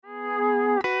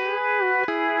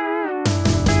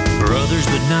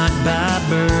brothers, but not by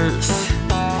birth.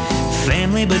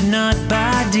 Family, but not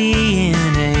by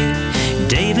DNA.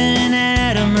 Dave and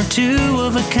Adam are two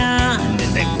of a kind,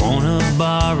 and they wanna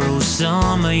borrow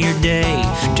some of your day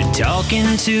to talk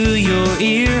into your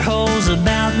ear holes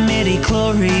about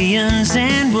midi-chlorians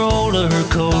and roller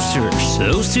coasters.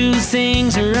 Those two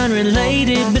things are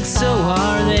unrelated, but so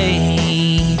are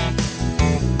they.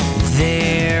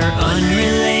 They're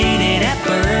unrelated at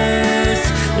birth,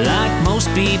 like most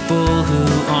people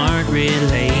who aren't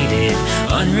related.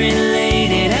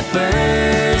 Unrelated at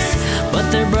birth, but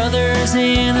they're brothers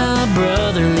in a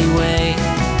brotherly way.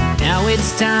 Now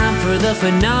it's time for the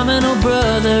phenomenal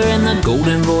brother and the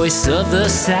golden voice of the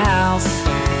South.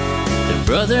 They're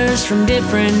brothers from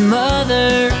different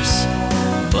mothers,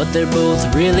 but they're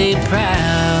both really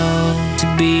proud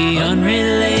to be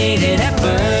unrelated at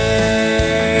birth.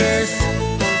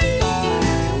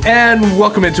 And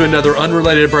welcome into another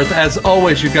Unrelated at Birth. As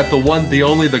always, you've got the one, the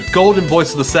only, the golden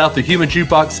voice of the South, the human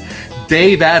jukebox,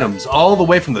 Dave Adams, all the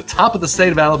way from the top of the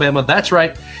state of Alabama. That's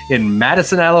right, in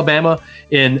Madison, Alabama,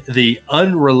 in the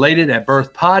Unrelated at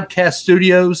Birth podcast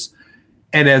studios.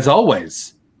 And as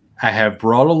always, I have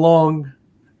brought along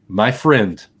my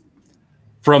friend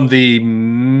from the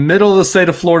middle of the state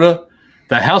of Florida,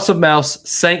 the House of Mouse,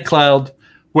 St. Cloud,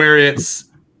 where it's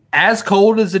as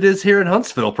cold as it is here in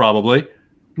Huntsville, probably.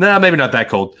 Nah, maybe not that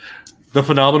cold. The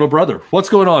phenomenal brother. What's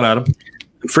going on, Adam?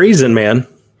 Freezing, man.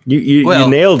 You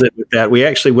nailed it with that. We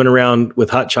actually went around with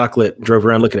hot chocolate, drove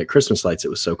around looking at Christmas lights. It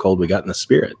was so cold we got in the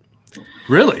spirit.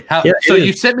 Really? Yeah, so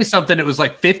you sent me something. It was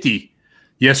like 50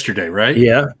 yesterday, right?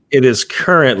 Yeah. It is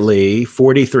currently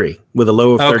 43 with a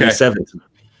low of 37.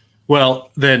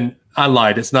 Well, then I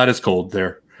lied. It's not as cold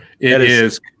there. It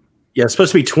is. Yeah, it's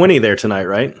supposed to be 20 there tonight,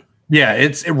 right? Yeah,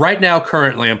 it's right now.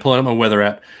 Currently, I'm pulling up my weather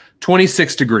app.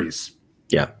 26 degrees.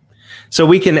 Yeah. So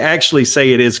we can actually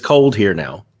say it is cold here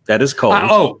now. That is cold.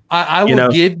 I will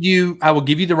give you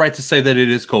the right to say that it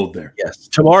is cold there. Yes.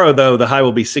 Tomorrow, though, the high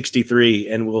will be 63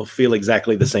 and we'll feel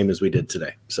exactly the same as we did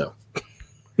today. So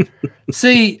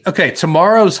see, okay,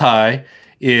 tomorrow's high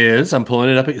is, I'm pulling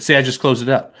it up. See, I just closed it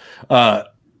up.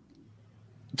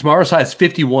 Tomorrow's high is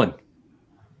 51.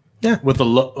 Yeah. With a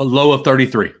low of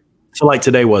 33. So like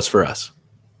today was for us.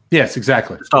 Yes,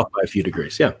 exactly. It's off by a few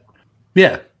degrees. Yeah.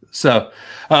 Yeah. So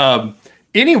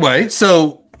anyway,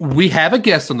 so we have a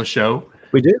guest on the show.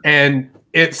 We do. And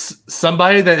it's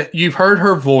somebody that you've heard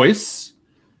her voice.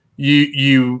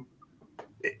 You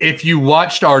if you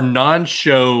watched our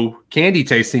non-show candy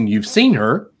tasting, you've seen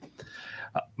her.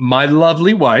 My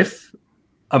lovely wife,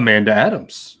 Amanda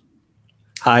Adams.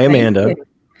 Hi, Amanda.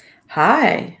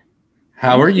 Hi.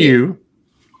 How are you?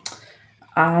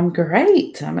 I'm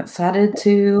great. I'm excited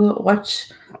to watch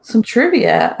some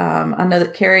trivia. I know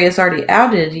that Carrie has already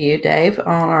outed you, Dave, on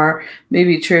our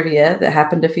movie trivia that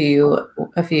happened a few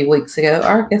weeks ago,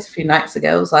 or I guess a few nights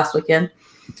ago. It was last weekend.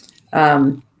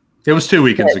 It was 2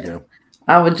 weekends ago.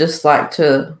 I would just like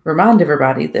to remind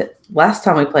everybody that last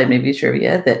time we played movie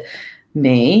trivia, that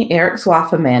me, Eric's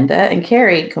wife Amanda, and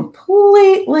Carrie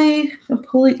completely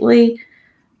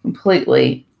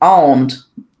owned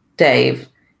Dave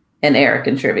and Eric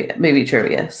in movie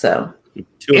trivia. So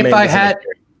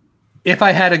if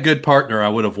I had a good partner, I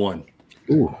would have won.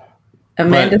 Ooh.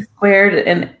 Amanda squared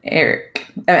and Eric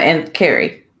and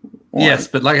Carrie won. Yes,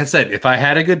 but like I said, if I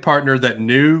had a good partner that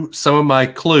knew some of my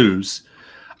clues,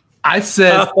 I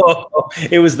said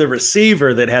it was the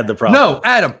receiver that had the problem. No,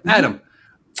 Adam.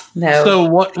 No. So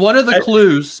one of the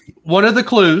clues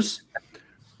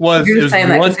was You're just saying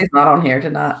that because he's not on here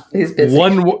tonight. He's busy.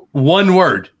 One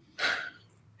word.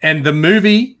 And the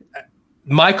movie,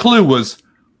 my clue was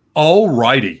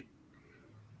alrighty.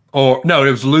 Or no, it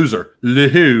was loser.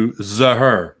 Lehu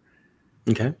Zahur.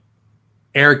 Okay.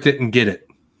 Eric didn't get it.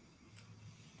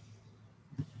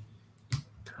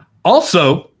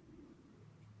 Also,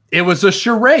 it was a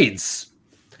charades.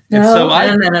 No, so no.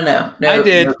 I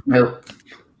did. No.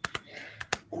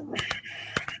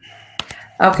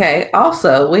 Okay.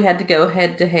 Also, we had to go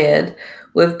head to head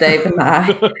with Dave and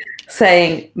I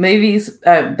saying movies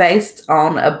based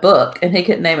on a book, and he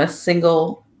couldn't name a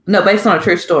single. No, based on a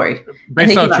true story.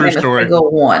 Based on a true story.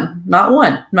 Not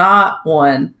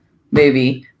one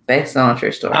movie based on a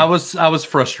true story. I was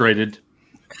frustrated.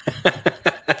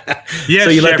 Yes, so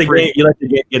you let Jeffrey. the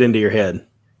game get into your head.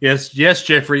 Yes,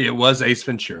 Jeffrey. It was Ace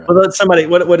Ventura. Well, let somebody.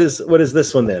 What is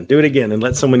this one then? Do it again and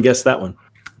let someone guess that one.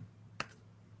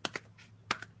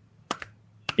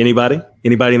 Anybody?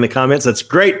 Anybody in the comments? That's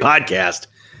great podcast.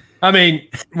 I mean,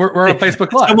 we're on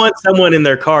Facebook Live. Someone in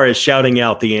their car is shouting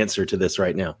out the answer to this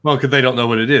right now. Well, because they don't know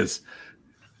what it is.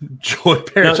 Joy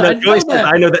Parrish. I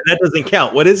know that doesn't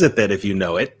count. What is it then if you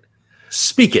know it?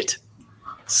 Speak it.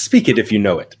 Speak it if you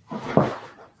know it.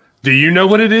 Do you know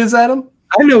what it is, Adam?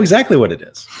 I know exactly what it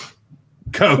is.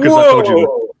 Go, because I told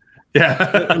you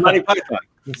that. Yeah. Monty Python.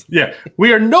 Yeah.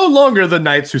 We are no longer the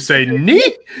knights who say "nee."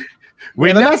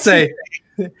 We now say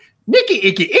 "Nicky,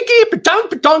 icky, icky, patong,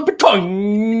 patong,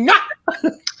 patong."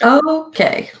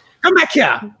 Okay. Come back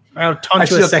here. I'll taunt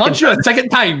you a second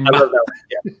time. I love that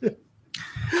one.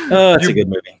 Yeah. Oh, it's a good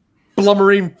movie.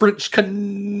 Blummering French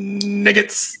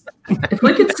nuggets. If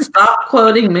we could stop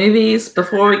quoting movies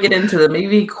before we get into the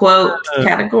movie quote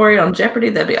category on Jeopardy,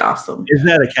 that'd be awesome. Is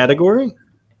that a category?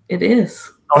 It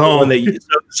is. Oh,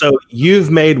 so you've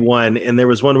made one, and there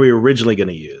was one we were originally going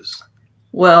to use.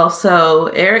 Well, so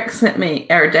Dave sent me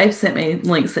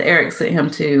links that Eric sent him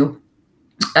to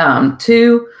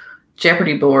 2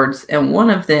 Jeopardy boards, and one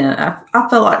of them, I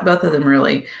felt like both of them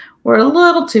really were a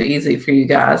little too easy for you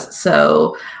guys.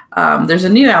 So there's a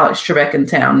new Alex Trebek in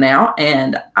town now,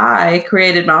 and I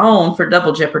created my own for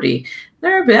Double Jeopardy.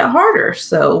 They're a bit harder.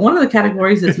 So one of the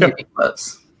categories is movie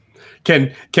quotes.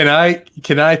 Can I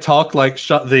talk like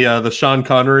the Sean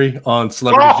Connery on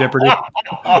Celebrity Jeopardy?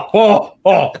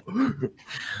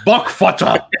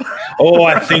 Buckfutter. Oh,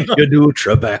 I think you do,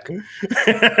 Trebek.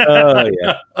 Oh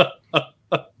yeah.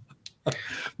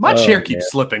 My chair keeps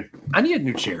slipping. I need a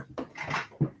new chair.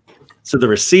 So the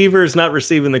receiver's not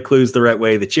receiving the clues the right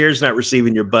way. The chair's not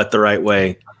receiving your butt the right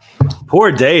way.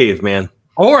 Poor Dave, man.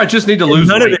 Or I just need to lose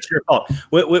None weight. of it's your fault.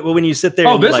 When you sit there,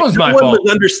 Oh, this one's my fault.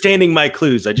 Was understanding my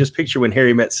clues. I just picture when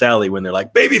Harry Met Sally when they're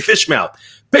like, baby fish mouth,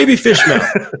 baby fish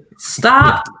mouth.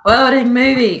 Stop quoting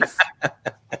movies.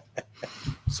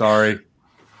 Sorry.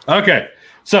 Okay.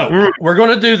 So we're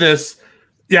going to do this.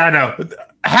 Yeah, I know.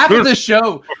 Half of this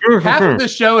show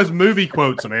is movie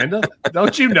quotes, Amanda.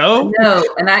 Don't you know? No,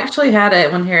 and I actually had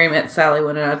it when Harry Met Sally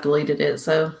when I deleted it,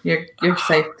 so you're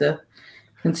safe to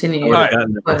continue. All right.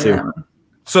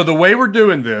 So the way we're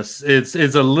doing this is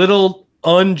a little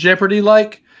un-Jeopardy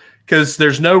like because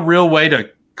there's no real way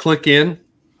to click in.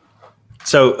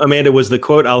 So Amanda, was the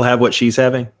quote "I'll have what she's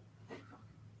having"?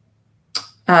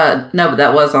 No, but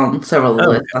that was on several of the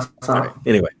lists. I saw. Right.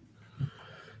 Anyway,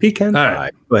 pecan pie.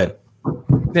 Right. Go ahead.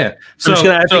 Yeah. So I'm just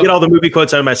gonna have to get all the movie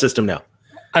quotes out of my system now.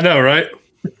 I know, right?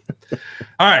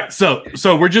 All right. So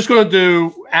we're just going to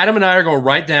do. Adam and I are going to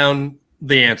write down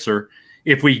the answer.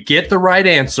 If we get the right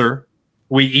answer,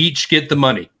 we each get the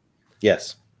money.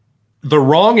 Yes. The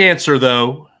wrong answer,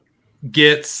 though,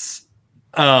 gets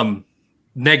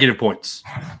negative points.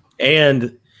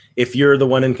 And if you're the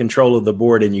one in control of the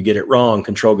board and you get it wrong,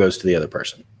 control goes to the other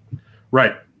person.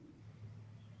 Right.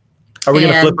 Are we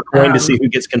going to flip a coin to see who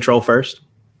gets control first?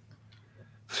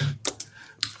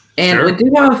 And Sure. we do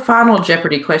have a final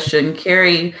Jeopardy question.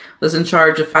 Carrie was in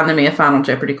charge of finding me a final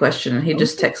Jeopardy question, and he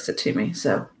just texted to me.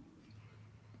 So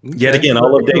Yet again,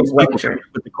 all of Dave's people Sure.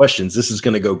 with the questions. This is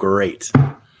going to go great.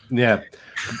 Yeah.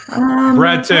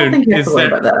 Brad Toon, I think you have is to worry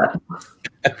there- about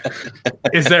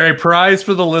that. Is there a prize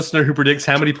for the listener who predicts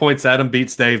how many points Adam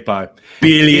beats Dave by?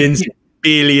 Billions,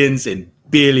 billions, and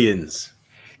billions.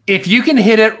 If you can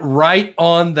hit it right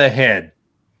on the head,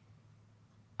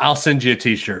 I'll send you a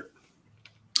T-shirt.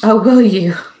 Oh, will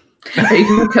you? Are you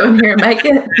going to come in here and make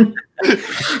it?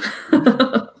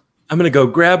 I'm going to go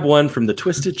grab one from the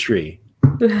twisted tree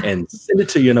and send it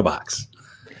to you in a box.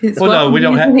 Well, no, we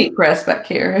don't have heat press back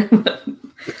here.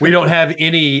 We don't have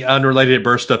any unrelated at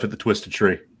birth stuff at the Twisted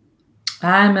Tree.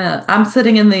 I'm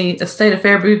sitting in the Estate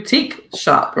Affair boutique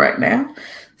shop right now,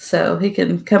 so he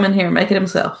can come in here and make it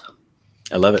himself.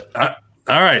 I love it. All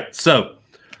right, so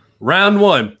round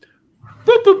one.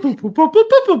 Do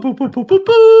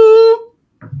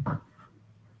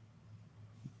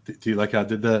you like how I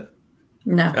did that?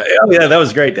 No. Oh, yeah, that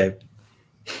was great, Dave.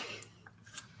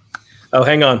 Oh,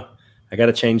 hang on. I got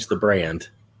to change the brand.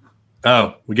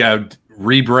 Oh, we got to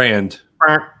rebrand.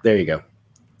 There you go.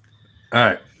 All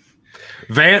right.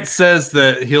 Vance says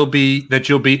that you'll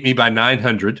beat me by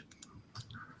 900.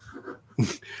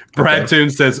 Brad Toon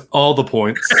says all the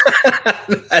points.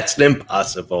 That's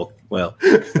impossible. Well,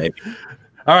 maybe.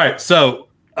 All right. So,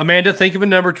 Amanda, think of a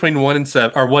number between 1 and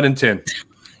 7 or 1 and 10.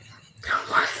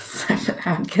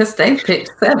 I guess they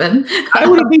picked 7. I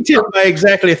would have beat it by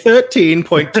exactly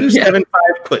 13.275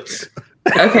 puts.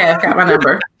 Okay, I've got my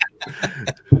number.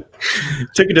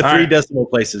 Took it to All 3 right. decimal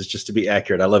places just to be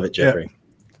accurate. I love it, Jeffrey. Yeah.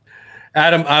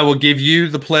 Adam, I will give you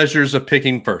the pleasures of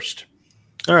picking first.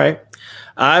 All right.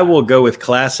 I will go with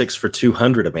classics for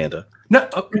 200, Amanda. No.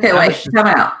 Okay, wait, time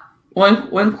out.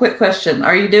 One quick question.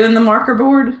 Are you doing the marker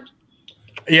board?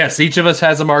 Yes, each of us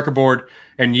has a marker board,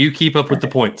 and you keep up with the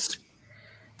points.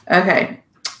 Okay.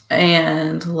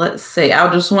 And let's see.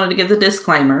 I just wanted to give the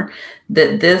disclaimer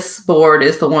that this board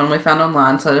is the one we found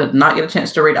online, so I did not get a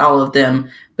chance to read all of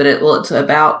them, but it looked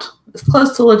about as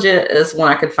close to legit as one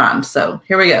I could find. So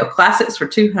here we go. Classics for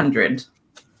 200.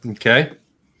 Okay.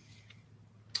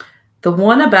 The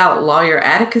one about lawyer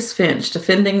Atticus Finch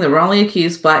defending the wrongly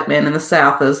accused black man in the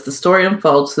South as the story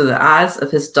unfolds through the eyes of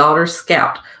his daughter,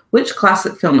 Scout. Which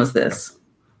classic film is this?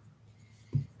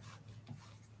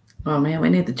 Oh, man, we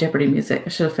need the Jeopardy music. I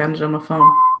should have found it on my phone.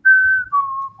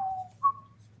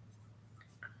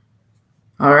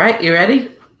 All right, you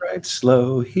ready? Right,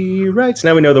 slow, he writes.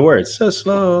 Now we know the words. So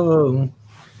slow.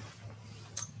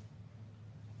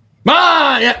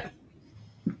 Ah, yeah.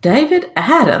 David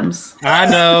Adams. I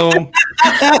know.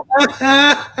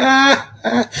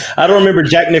 I don't remember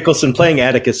Jack Nicholson playing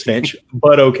Atticus Finch,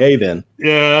 but okay then.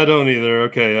 Yeah, I don't either.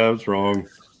 Okay, I was wrong.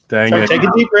 Dang it. Take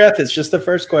a deep breath. It's just the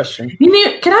first question.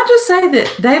 Can I just say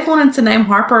that Dave wanted to name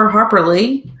Harper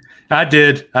Lee? I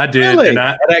did. Really? And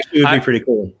that actually would be pretty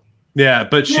cool. Yeah,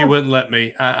 but she wouldn't let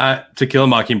me. To Kill a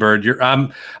Mockingbird.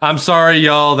 I'm sorry,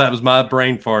 y'all. That was my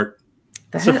brain fart.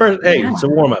 It's a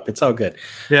warm up. It's all good.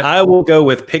 Yeah. I will go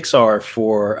with Pixar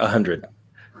for 100.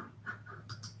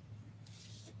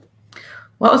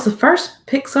 What was the first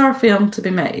Pixar film to be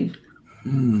made?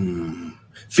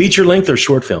 Feature length or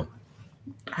short film?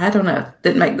 I don't know.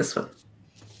 Didn't make this one.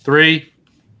 3,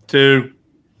 2,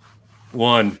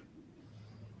 1.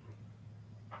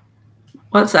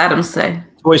 What's Adams say?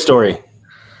 Toy Story.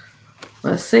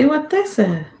 Let's see what they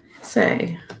say.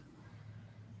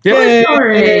 Yay! Toy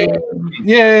Story.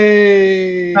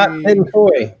 Yay! Not 10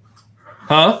 Toy.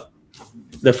 Huh?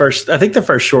 I think the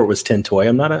first short was 10 Toy.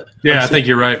 I think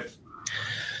you're right.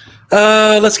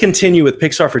 Let's continue with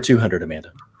Pixar for 200,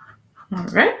 Amanda. All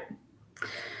right.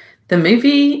 The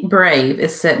movie Brave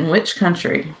is set in which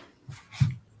country?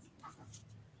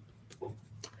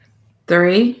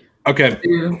 3, Okay.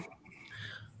 2,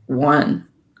 1.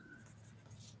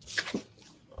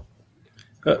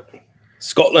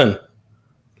 Scotland.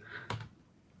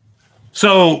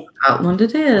 So Scotland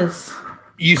it is.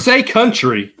 you say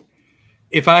country.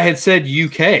 If I had said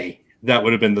UK, that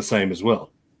would have been the same as well.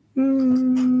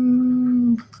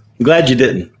 I'm glad you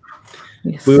didn't.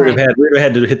 Yes, We would have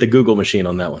had to hit the Google machine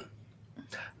on that one.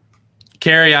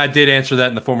 Carrie, I did answer that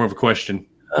in the form of a question.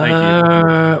 Thank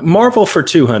you. Marvel for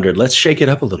 200. Let's shake it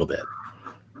up a little bit.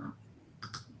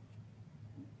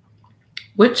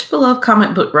 Which beloved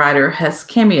comic book writer has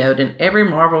cameoed in every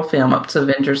Marvel film up to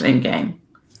Avengers Endgame?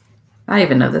 I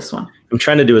even know this one. I'm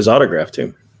trying to do his autograph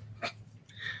too.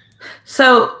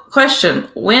 So, question: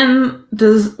 When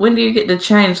do you get to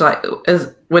change? Like,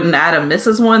 when Adam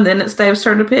misses one, then it's Dave's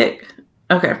turn to pick.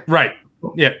 Okay. Right.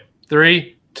 Yeah.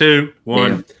 3, 2,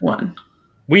 1. 1.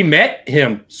 We met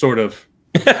him, sort of.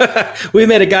 We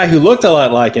met a guy who looked a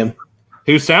lot like him.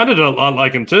 Who sounded a lot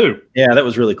like him, too. Yeah, that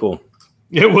was really cool.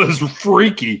 It was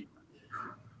freaky.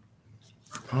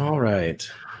 All right.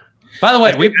 By the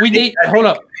way, we need hold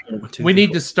up. We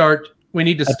need to start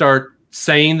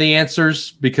saying the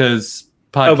answers because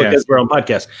podcast. Because we're on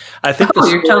podcast. I think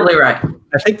you're totally right.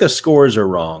 I think the scores are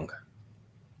wrong.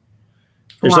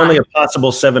 There's Why? only a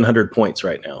possible 700 points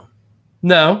right now.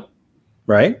 No.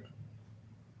 Right?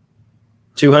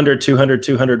 200, 200,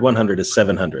 200, 100 is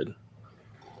 700.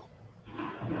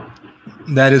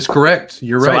 That is correct.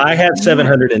 You're So right. I have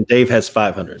 700 and Dave has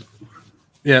 500.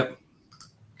 Yeah.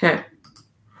 Okay.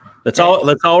 Let's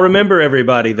all remember,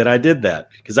 everybody, that I did that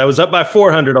because I was up by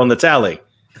 400 on the tally.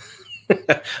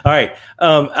 All right.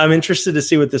 I'm interested to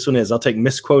see what this one is. I'll take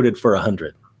misquoted for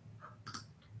 100.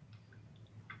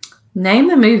 Name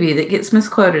the movie that gets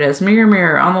misquoted as "Mirror,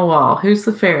 mirror on the wall, who's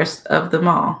the fairest of them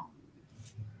all?"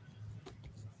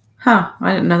 Huh?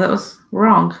 I didn't know that was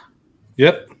wrong.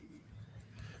 Yep.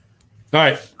 All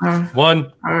right.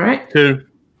 1, All right. 2,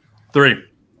 3.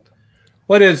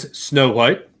 What is Snow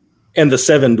White? And the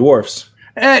 7 dwarfs.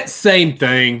 Same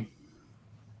thing.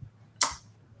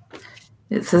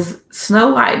 It says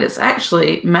Snow White. It's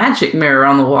actually Magic Mirror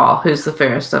on the Wall, who's the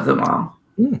fairest of them all.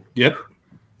 Yep.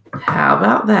 How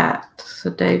about that? So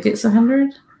Dave gets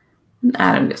 100 and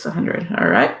Adam gets 100. All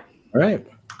right. All right.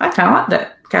 I kind of like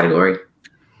that category.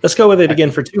 Let's go with it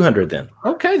again for 200 then.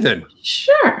 Okay, then.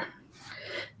 Sure.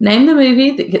 Name the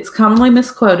movie that gets commonly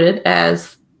misquoted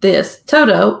as this: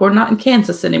 Toto, we're not in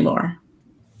Kansas anymore.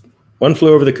 One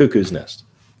Flew Over the Cuckoo's Nest.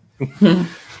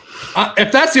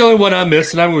 If that's the only one I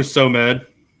missed, and I was so mad.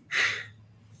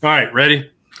 All right,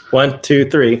 ready? 1,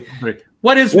 2, 3.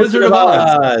 What is Wizard of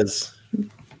Oz?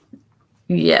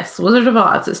 Yes, Wizard of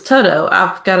Oz. It's Toto.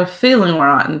 I've got a feeling we're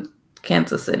not in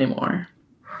Kansas anymore.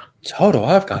 Toto,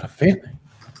 I've got a feeling.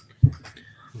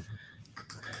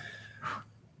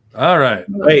 All right.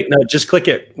 Wait, no, just click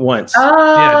it once.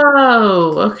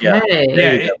 Oh, okay.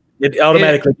 There you go. It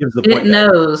automatically gives the point. It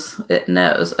knows. It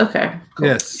knows. Okay. Cool.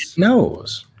 Yes. It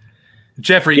knows.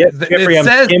 Jeffrey, Jeffrey,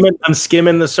 I'm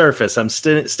skimming the surface. I'm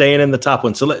staying in the top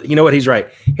one. So you know what? He's right.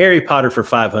 Harry Potter for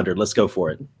 500. Let's go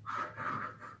for it.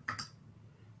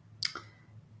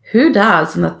 Who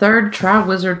dies in the third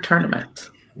Triwizard Tournament?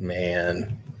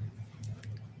 Man.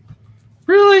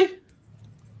 Really?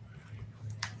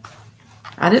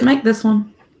 I didn't make this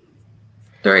one.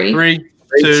 3,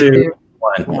 2,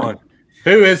 1. 1.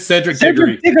 Who is Cedric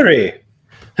Diggory? Diggory.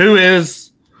 Who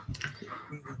is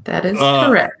That is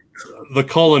correct. the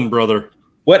Cullen brother?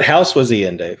 What house was he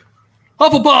in, Dave?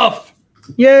 Hufflepuff!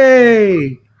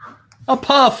 Yay! A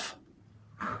puff!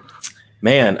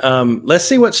 Man, let's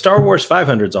see what Star Wars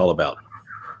 500 is all about.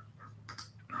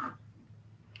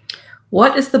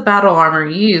 What is the battle armor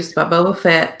used by Boba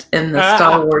Fett in the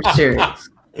Star Wars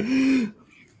series?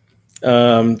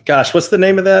 Gosh, what's the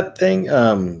name of that thing?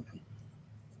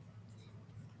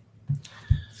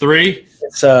 3,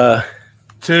 It's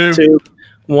 2,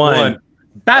 1.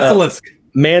 Basilisk.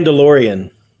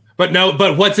 Mandalorian.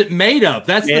 But what's it made of?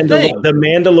 That's the thing. The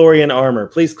Mandalorian armor.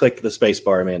 Please click the space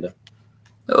bar, Amanda.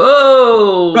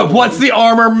 Oh! But what's the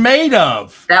armor made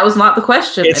of? That was not the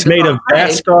question. It's made of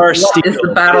Beskar steel. What is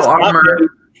the battle armor?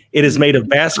 It is made of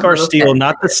Beskar steel,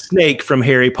 not the snake from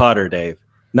Harry Potter, Dave.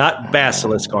 Not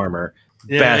basilisk armor.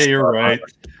 Yeah, Beskar you're right.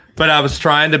 armor. But I was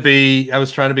trying to be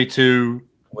too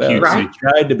Well, cutesy. you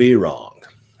tried to be wrong.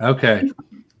 Okay.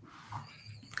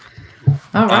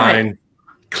 All right. Fine.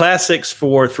 Classics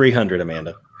for 300,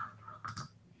 Amanda.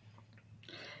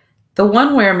 The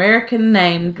one where American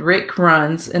named Rick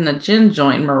runs in a gin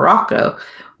joint in Morocco,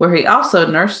 where he also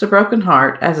nursed a broken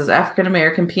heart as his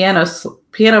African-American piano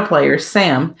player,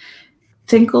 Sam,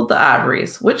 tinkled the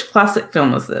ivories. Which classic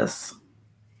film is this?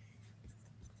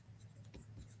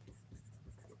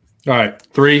 All right.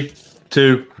 3,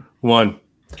 2, 1.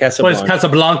 Casablanca.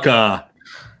 Casablanca.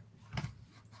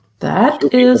 That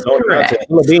is Don't know correct.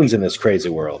 the beans in this crazy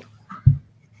world.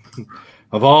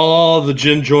 Of all the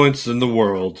gin joints in the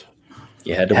world,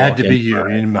 You had to, had walk to in. be you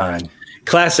in mine.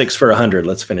 Classics for 100.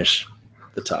 Let's finish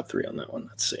the top 3 on that one.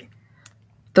 Let's see.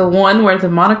 The one where the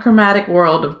monochromatic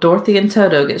world of Dorothy and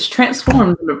Toto gets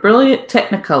transformed into brilliant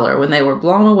technicolor when they were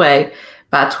blown away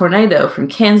by a tornado from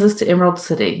Kansas to Emerald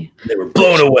City. They were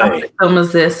blown away. What film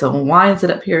is this, and why is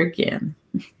it up here again?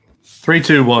 3,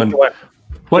 2, 1.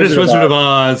 What is Wizard of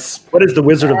Oz? What is the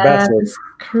Wizard of That Basel? is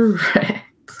correct.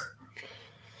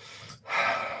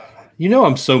 You know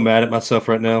I'm so mad at myself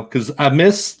right now because I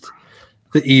missed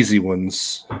the easy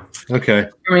ones. Okay.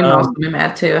 Your mom's gonna be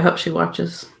mad too. I hope she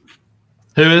watches.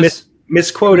 Who is?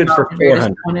 Misquoted for I'm very 400.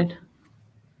 disappointed.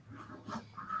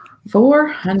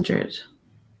 400.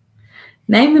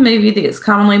 Name the movie that is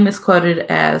commonly misquoted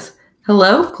as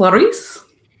 "Hello, Clarice."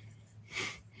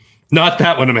 Not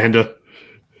that one, Amanda.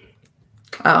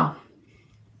 Oh,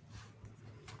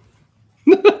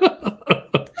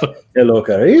 Hello,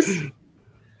 Clarice.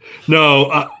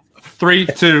 No. 3,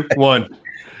 2, 1.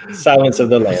 Silence of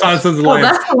the Lambs. Silence of the oh, Lambs.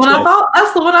 that's the one I thought.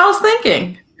 That's the one I was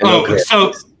thinking. Hello, Oh, Clarice.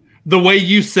 so the way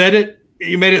you said it,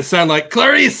 you made it sound like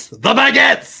Clarice, the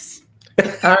baguettes.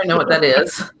 I don't know what that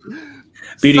is.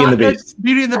 Beauty and the Beast.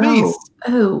 Beauty and the Beast.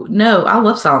 Oh no, I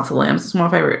love Silence of the Lambs. It's one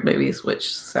of my favorite movies,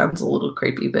 which sounds a little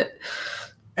creepy, but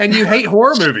And you hate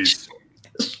horror movies.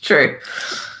 it's true.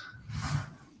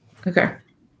 Okay,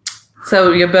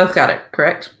 so you both got it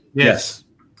correct. Yes.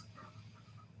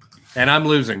 And I'm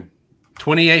losing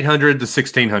 2,800 to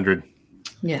 1,600.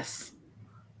 Yes.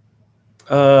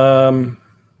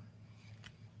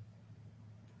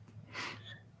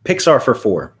 Pixar for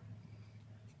 4.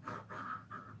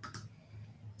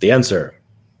 The answer.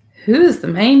 Who is the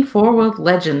main four-wheeled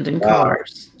legend in Wow.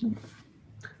 Cars?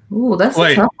 Ooh, that's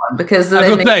Wait. a tough one because I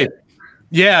was they gonna say,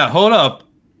 yeah, hold up.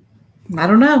 I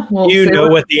don't know. We'll You see know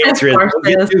what the answer is. Cars Don't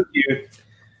get says. too cute.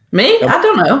 Me? I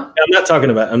don't know. I'm not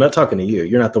talking to you.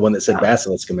 You're not the one that said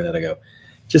basilisk a minute ago.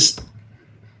 Just,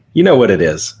 you know what it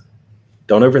is.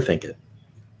 Don't overthink it.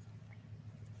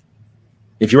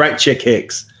 If you write Chick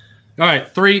Hicks, All right,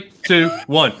 3, 2,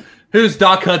 1. Who's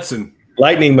Doc Hudson?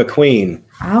 Lightning McQueen.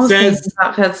 I was Says- thinking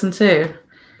Doc Hudson too.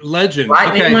 Legend.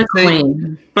 Lightning Okay,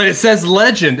 McQueen. but it says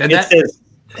legend, and It that, says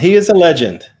he is a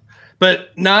legend.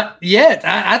 but not yet.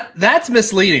 That's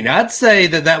misleading. I'd say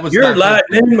that was You're Doc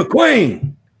Hudson. Lightning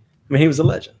McQueen. I mean, he was a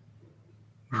legend.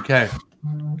 Okay.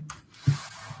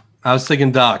 I was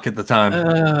thinking Doc at the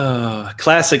time.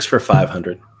 Classics for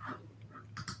 500.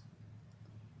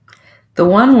 The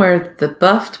one where the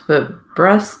buffed but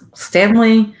brusque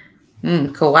Stanley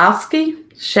Kowalski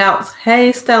shouts,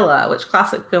 "Hey Stella!" Which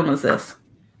classic film is this?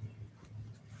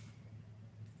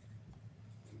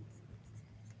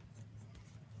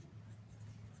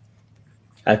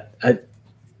 I All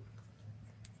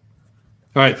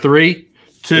right, 3,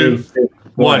 2,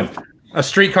 1. A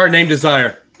streetcar named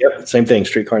Desire. Yep, same thing.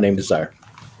 Streetcar named Desire.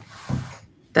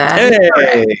 That is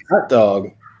correct. Hey, hot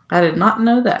dog. I did not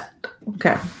know that.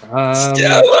 Okay.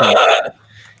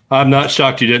 I'm not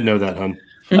shocked you didn't know that, hon.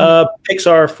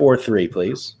 Pixar 4-3,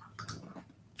 please.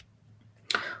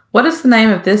 What is the name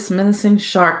of this menacing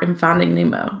shark in Finding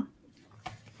Nemo?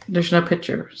 There's no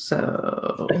picture,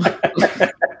 so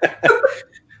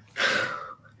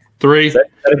 3. Is that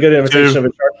a good imitation of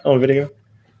a shark on video?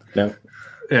 No.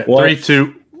 Yeah, One. 3,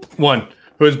 2, 1.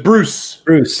 Who is Bruce?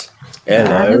 Bruce.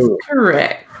 that is Hello.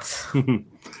 correct.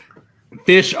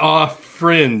 Fish are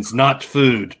friends, not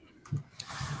food.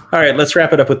 All right, let's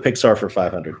wrap it up with Pixar for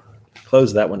 500.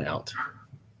 Close that one out.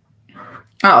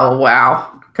 Oh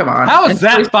wow! Come on. How is And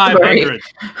that Toy Story, 500?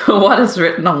 What is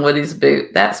written on Woody's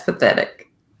boot? That's pathetic.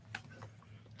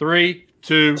 3,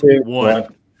 2, 2,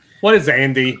 1. What is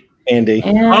Andy? Andy.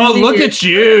 Oh, look at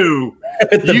you.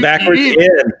 With the You backwards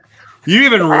idiot. in. You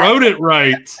even wrote it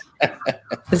right.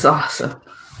 It's awesome.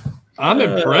 I'm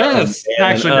impressed.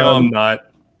 man. Actually, no, I'm not.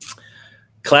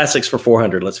 Classics for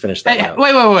 400. Let's finish that Hey, out.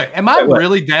 wait. Am I Wait, what?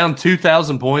 really down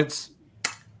 2,000 points?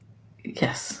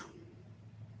 Yes.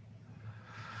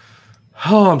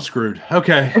 Oh, I'm screwed.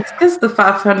 Okay. It's because the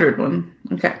 500 one.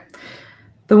 Okay.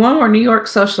 The one where New York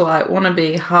socialite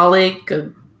wannabe Holly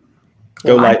Go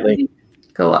lightly.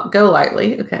 Go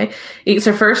lightly. Okay. Eats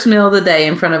her first meal of the day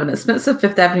in front of an expensive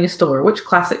Fifth Avenue store. Which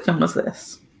classic film was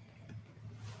this?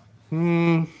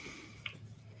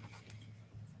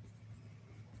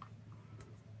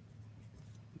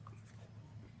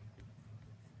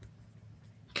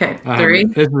 Okay. 3,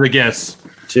 This is a guess.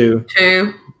 2,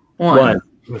 2, 1.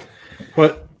 1.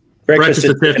 What? Breakfast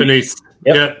at Tiffany's.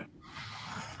 Yep. Yep.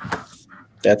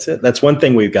 That's it. That's one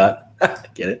thing we've got.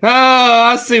 Get it? Oh,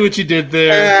 I see what you did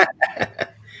there.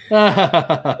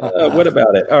 What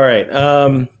about it? All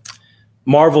right.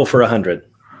 Marvel for 100.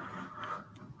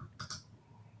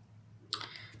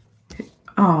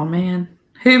 Oh man.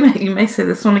 You may say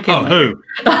this one again.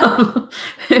 Oh,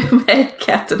 who? Who made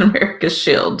Captain America's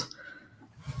shield?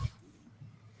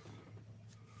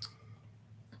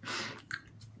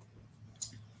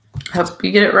 Hope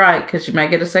you get it right because you may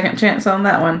get a second chance on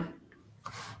that one.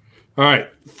 All right.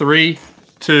 3,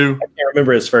 2, I can't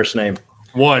remember his first name.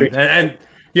 1. And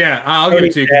yeah, I'll give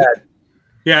it to you. Dad.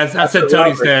 Yeah, I said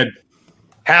Tony's Robert. dad.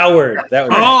 Howard. That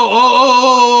was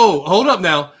Oh, hold up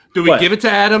now. Do we What? give it to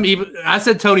Adam? Even I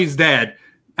said Tony's dad.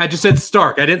 I just said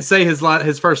Stark. I didn't say his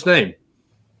first name.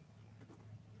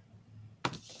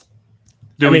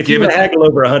 Do we if you give it? haggle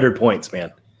over 100 points,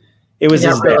 man. It was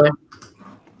his dad. really.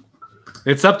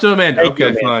 It's up to Amanda. Thank you,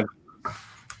 Okay, Amanda. fine.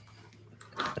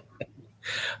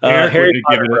 Eric Harry would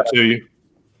have given Potter. it to you.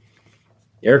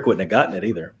 Eric wouldn't have gotten it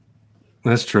either.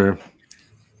 That's true.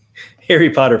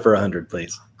 Harry Potter for 100,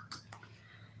 please.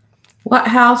 What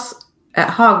house at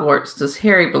Hogwarts does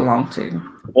Harry belong to?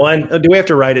 1. Oh, do we have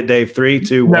to write it, Dave? 3,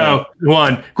 2, 1. No,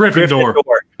 1. Gryffindor.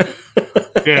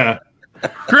 Yeah.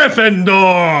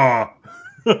 Gryffindor.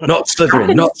 Not I Slytherin.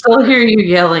 can Not still hear you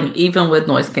yelling even with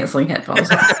noise canceling headphones.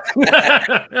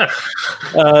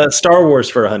 Star Wars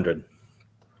for 100.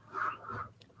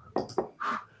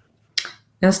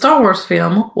 In a Star Wars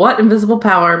film, what invisible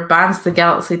power binds the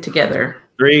galaxy together?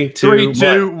 3, 2, 3,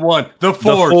 2, 1. The The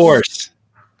Force. Force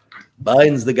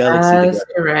binds the galaxy That is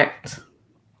together. correct.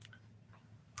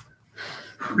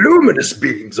 Luminous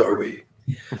beings, are we?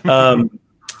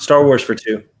 Star Wars for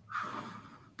 2.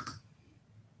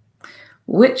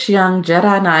 Which young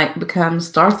Jedi Knight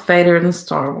becomes Darth Vader in the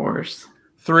Star Wars?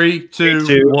 3, 2,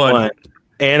 2, 1. 1.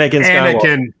 Anakin Skywalker.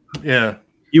 Anakin. Yeah.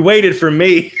 You waited for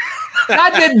me. I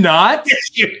did not.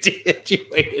 Yes, you did. You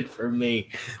waited for me.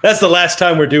 That's the last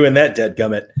time we're doing that,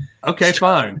 dadgummit. Okay,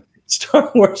 fine.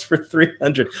 Star Wars for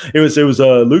 300. It was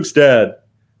Luke's dad.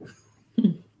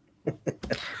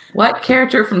 What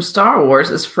character from Star Wars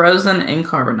is frozen in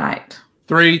carbonite?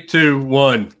 3, 2,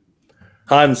 1.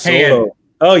 Han Solo. Han.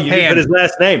 Oh, you didn't Han. put his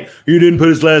last name. You didn't put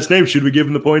his last name. Should we give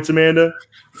him the points, Amanda?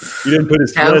 You didn't put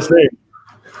his No. last name.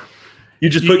 You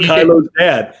just put You Kylo's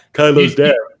dad. Kylo's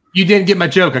dad. You didn't get my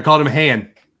joke. I called him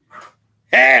Han.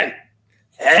 Han.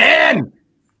 Han.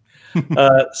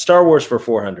 Star Wars for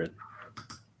 400.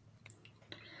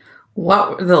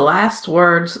 What were the last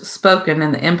words spoken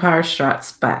in The Empire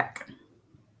Strikes Back?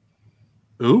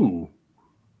 Ooh.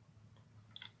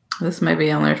 This may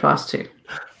be on there twice too.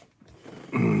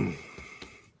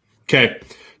 Okay.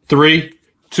 3,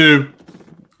 2.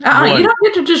 Oh, One. you don't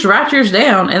get to just write yours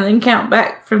down and then count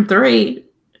back from 3.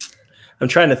 I'm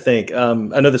trying to think. I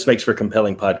know this makes for a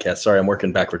compelling podcast. Sorry, I'm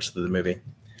working backwards through the movie.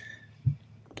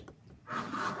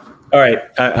 All right,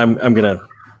 I'm gonna.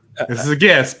 This is a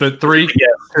guess, but 3. Yes,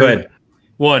 go ahead.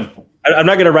 1. I'm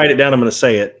not gonna write it down. I'm gonna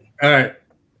say it. All right.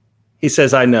 He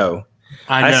says, "I know."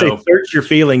 I know. say, "Search your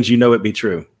feelings. You know it be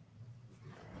true."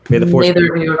 May the force.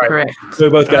 Neither of you are correct. So we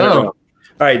both got it Oh. wrong. All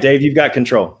right, Dave, you've got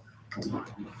control.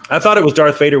 I thought it was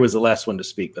Darth Vader was the last one to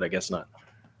speak, but I guess not.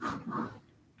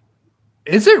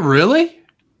 Is it really?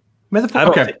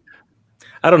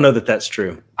 I don't know that that's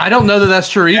true. I don't know that that's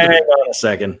true either. Hang on a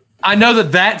second. I know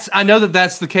that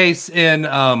that's the case in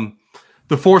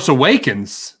The Force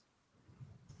Awakens,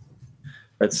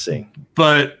 Let's see.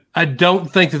 but I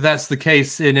don't think that that's the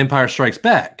case in Empire Strikes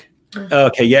Back.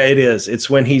 Okay, yeah, it is. It's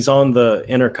when he's on the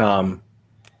intercom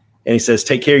and he says,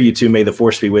 "Take care, you two. May the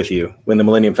force be with you." When the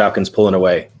Millennium Falcon's pulling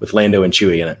away with Lando and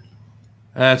Chewie in it.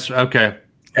 That's okay.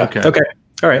 Yeah. Okay. Okay.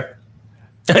 All right.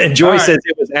 And Joy All right. says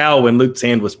it was Al when Luke's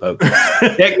hand was poked.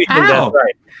 Technically, Al. that's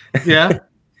right. Yeah.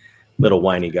 Little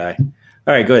whiny guy.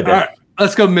 All right, go ahead, All Dave. right.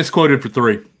 Let's go misquoted for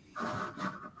 3.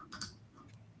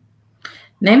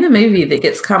 Name the movie that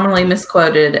gets commonly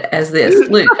misquoted as this.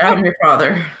 Luke, I'm your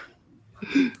father.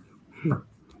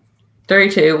 3,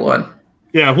 2, 1.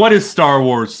 Yeah. What is Star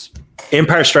Wars?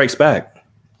 Empire Strikes Back.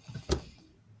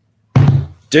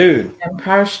 Dude,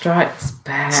 Empire Strikes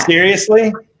Back.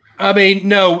 seriously? I mean,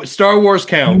 no. Star Wars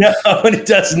counts. No, it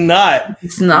does not.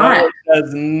 It's not. No, it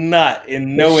does not.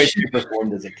 In no way, shape, or form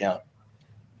does it count.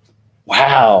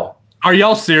 Wow. Are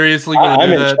y'all seriously going to I'm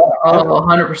do in that? shock. Oh,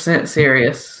 100%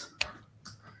 serious.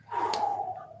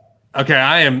 Okay,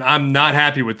 I'm not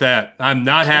happy with that. I'm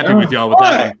not happy with y'all with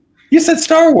that Why? one. You said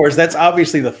Star Wars. That's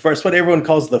obviously the first, what everyone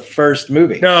calls the first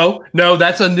movie. No,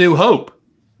 that's A New Hope.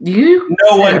 You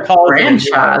No one said calls it a New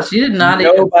franchise. You did not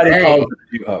Nobody even say. calls it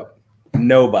a New Hope.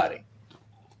 Nobody.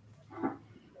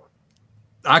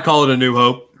 I call it A New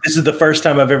Hope. This is the first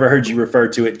time I've ever heard you refer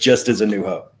to it just as a New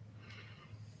Hope.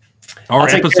 Our I'll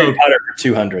take Harry episode. Potter for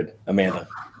 200, Amanda.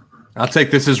 I'll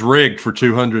take this as rigged for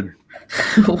 200.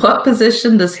 What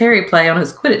position does Harry play on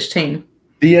his Quidditch team?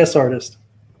 BS artist.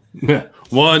 1,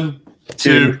 2,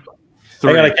 Two. 3.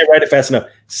 Hang on, I can't write it fast enough.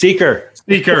 Seeker.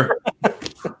 Speaker.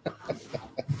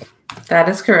 That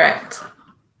is correct.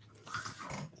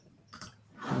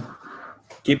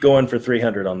 Keep going for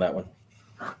 300 on that one.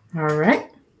 All right.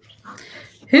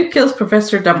 Who kills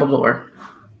Professor Dumbledore?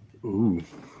 Ooh.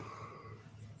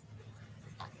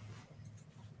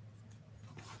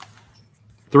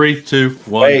 Three, 2,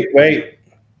 1. Wait.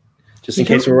 Just in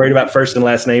case we're worried about first and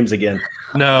last names again.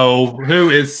 No, who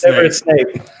is Severus Snape?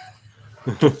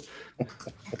 Snape.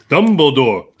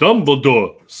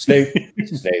 Dumbledore. Snape.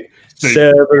 Snape.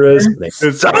 Severus Snape.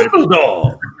 It's Snape.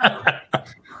 Dumbledore.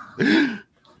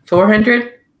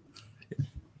 400?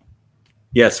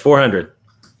 Yes, 400.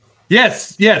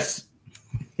 Yes.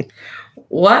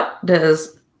 What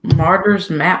does Martyrs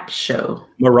Map show?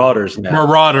 Marauders now.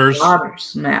 Marauders.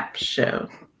 Martyrs Map show.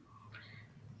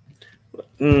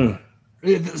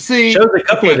 See, Shows a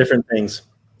couple of different things.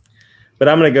 But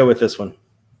I'm going to go with this one.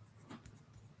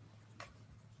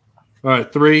 All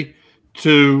right, 3,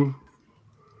 2,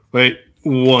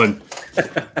 1.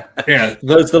 Yeah,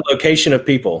 Those the location of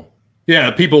people. yeah.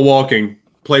 People walking.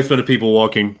 Placement of people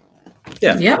walking.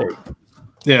 Yeah. Yep.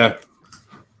 Yeah.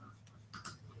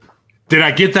 Did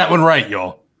I get that one right,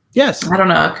 y'all? Yes. I don't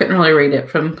know. I couldn't really read it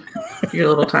from your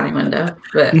little tiny window.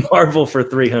 But Marvel for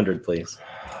 300, please.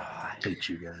 I hate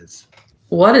you guys.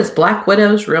 what is Black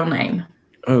Widow's real name?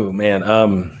 Oh,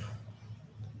 man.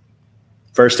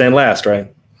 First and last,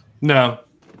 right? No.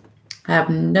 I have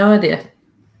no idea.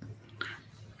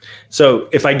 So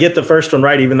if I get the first one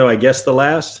right, even though I guessed the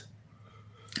last,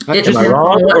 It am I depends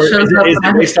wrong? on what Or is shows up it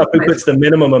on based off who my- puts the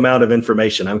minimum amount of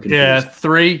information? I'm confused. Yeah,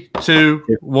 3,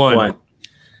 2, 1. One.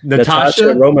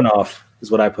 Natasha. Romanoff is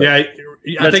what I put. Yeah, I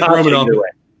think Natasha, Romanoff. either way.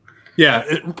 Yeah,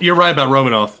 you're right about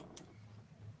Romanoff.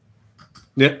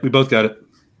 Yeah, we both got it.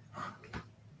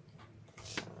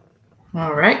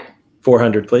 All right.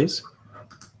 400, please.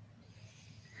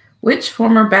 Which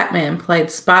former Batman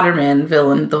played Spider-Man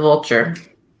villain the Vulture?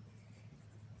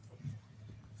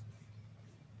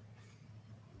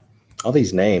 All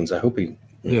these names. I hope he.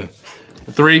 Yeah.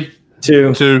 3,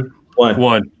 Two, 2, one.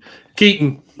 1.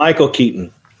 Keaton. Michael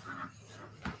Keaton.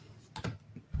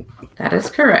 That is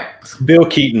correct. Bill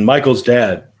Keaton, Michael's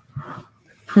dad.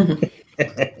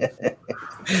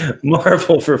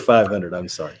 Marvel for 500. I'm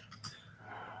sorry.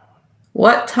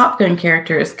 What Top Gun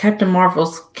character is Captain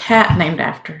Marvel's cat named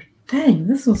after? Dang,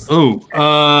 this was Ooh.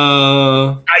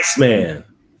 Iceman.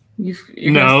 you're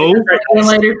No. gonna see that one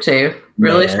later too.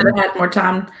 Really Man. should have had more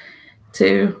time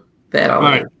to bet on All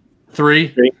right. it. 3,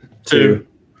 3, 2,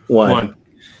 1. 1.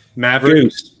 Maverick.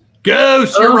 Goose.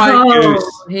 Goose. You're right, Oh,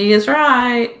 Goose. he is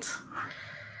right.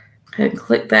 And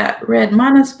click that red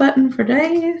minus button for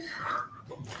Dave.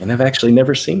 And I've actually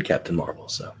never seen Captain Marvel,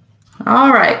 so.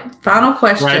 All right. Final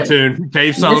question. Right, tune.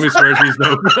 Dave Solomon swears he's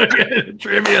no good at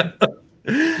trivia.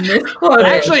 Misquoted.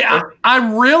 Actually,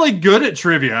 I'm really good at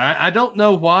trivia. I don't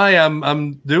know why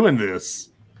I'm doing this.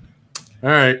 All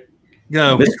right,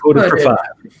 go. Misquoted for 5.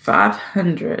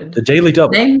 500. The Daily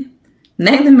Double. Name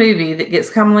the movie that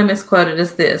gets commonly misquoted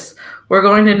as this. We're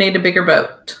going to need a bigger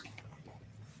boat.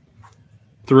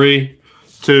 3,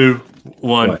 2,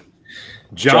 1. What?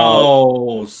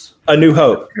 Jaws. A New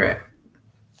Hope. Correct.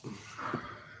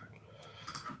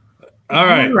 All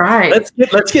right. All right. Let's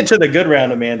get to the good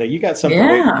round, Amanda. You got something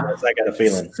waiting for us, I got a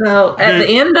feeling. So at the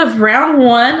end of round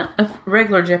 1 of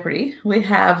regular Jeopardy, we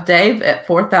have Dave at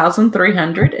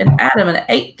 4,300 and Adam at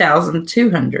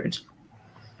 8,200.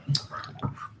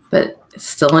 But it's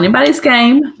still anybody's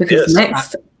game because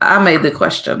next I made the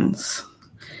questions.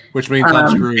 Which means I'm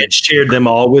screwed. It shared them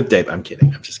all with Dave. I'm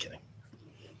kidding. I'm just kidding.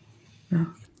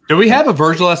 Do we have a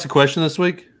Virgil ask a question this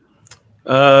week?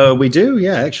 We do,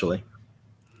 yeah, actually.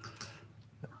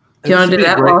 Do you want to do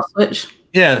that while I switch?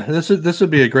 Yeah, this would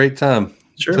be a great time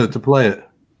Sure. to play it.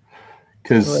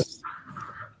 Because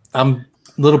I'm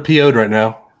a little PO'd right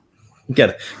now.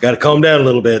 Got to calm down a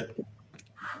little bit.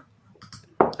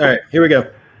 All right, here we go.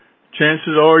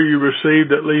 Chances are you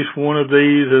received at least one of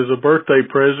these as a birthday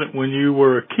present when you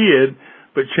were a kid,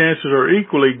 but chances are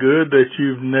equally good that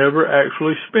you've never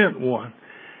actually spent one.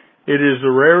 It is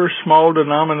the rarest small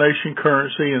denomination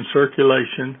currency in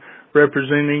circulation,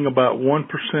 representing about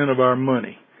 1% of our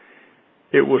money.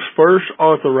 It was first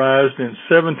authorized in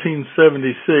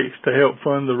 1776 to help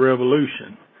fund the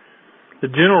revolution. The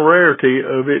general rarity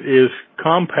of it is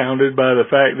compounded by the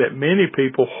fact that many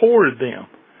people hoarded them.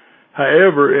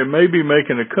 However, it may be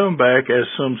making a comeback as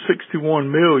some 61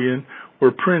 million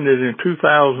were printed in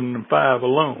 2005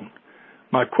 alone.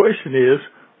 My question is,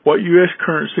 what U.S.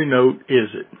 currency note is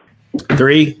it?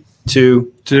 3,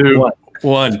 2,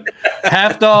 1.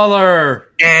 $50.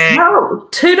 No,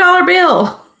 $2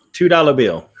 bill. $2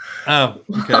 bill. Oh,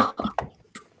 okay.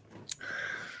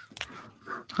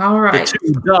 All right.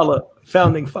 $2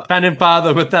 founding father. Founding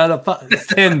father without a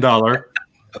 $10.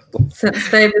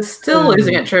 Since Dave is still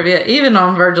losing at trivia, even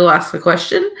on Virgil Ask a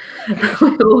Question,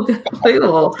 we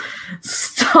will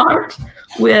start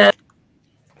with.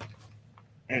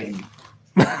 I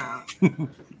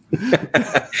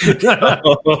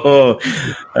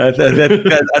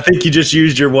think you just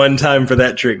used your one time for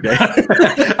that trick, Dave.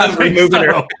 I'm removing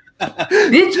her.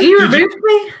 Did you remove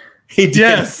me? He did.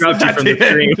 Yes, Dropped you from the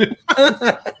screen.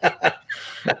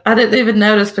 I didn't even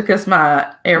notice because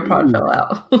my AirPod fell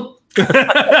out.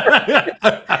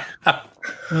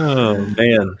 Oh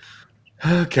man.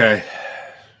 Okay.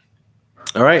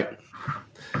 All right.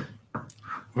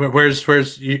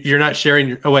 Where's you're not sharing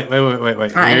your? Oh wait. I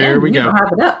Here am. we You go. don't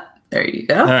have it up. There you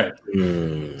go. All right. Oh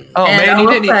And man, I you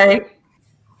will didn't. say,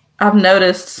 I've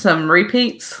noticed some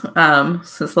repeats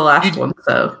since the last one,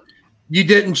 so You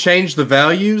didn't change the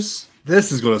values.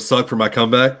 This is going to suck for my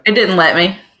comeback. it didn't let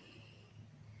me.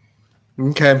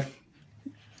 Okay.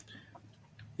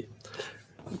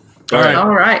 All right.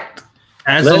 All right.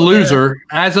 As a loser,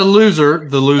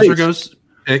 the loser Please. goes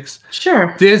picks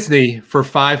Sure. Disney for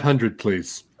 500,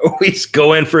 please. Oh, he's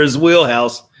going for his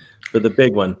wheelhouse for the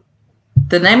big one.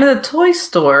 The name of the toy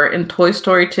store in Toy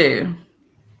Story 2.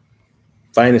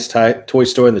 Finest toy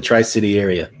store in the Tri-City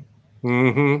area.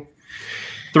 Mm-hmm.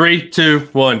 3, 2,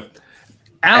 1.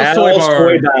 Al's Al's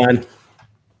Toy Toy Barn. Barn.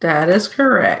 That is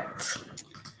correct.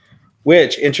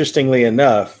 Which, interestingly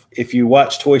enough, if you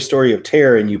watch Toy Story of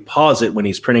Terror and you pause it when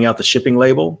he's printing out the shipping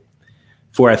label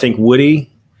for, I think,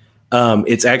 Woody,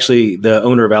 it's actually the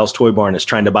owner of Al's Toy Barn is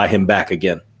trying to buy him back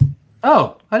again.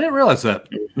 Oh, I didn't realize that.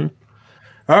 Mm-hmm.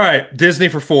 All right, Disney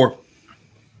for 4.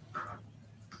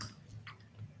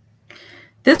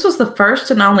 This was the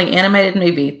first and only animated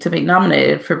movie to be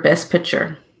nominated for Best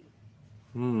Picture.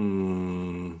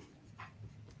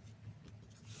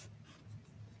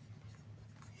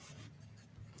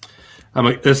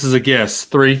 This is a guess.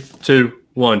 3, 2,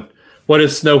 1. What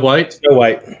is Snow White? Snow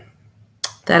White.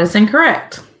 That is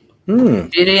incorrect.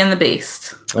 Beauty and the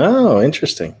Beast. Oh,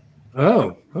 interesting.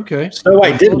 Oh, okay. Snow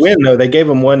White did win, though. They gave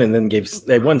him one and then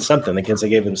they won something because they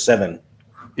gave him 7.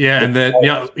 Yeah, and then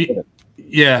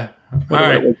yeah. All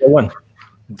right, They won.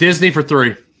 Disney for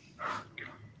 3.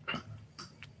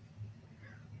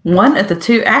 One of the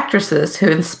 2 actresses who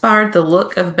inspired the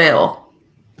look of Belle.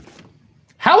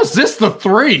 How is this the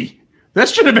 3? That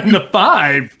should have been the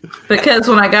 5. Because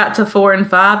when I got to 4 and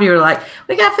 5, you were like,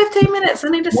 "We got 15 minutes. I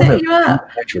need to set you up."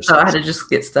 So I had to just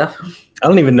get stuff. I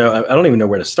don't even know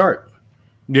where to start.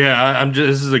 Yeah, I'm just.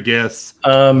 This is a guess.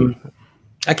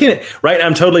 I can't. Right,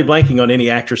 I'm totally blanking on any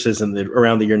actresses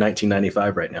around the year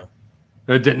 1995 right now.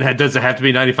 It didn't. Does it have to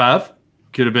be 95?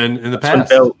 Could have been in the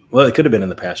That's when past. Well, it could have been in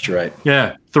the past. You're right.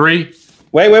 Yeah, 3.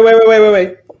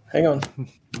 Wait. Hang on.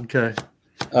 Okay.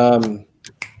 Well,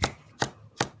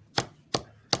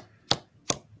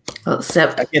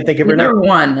 except I can't think of her either name.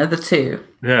 one of the two.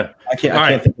 Yeah. I can't All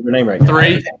right. think of her name right now.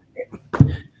 3.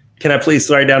 Can I please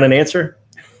write down an answer?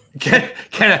 Can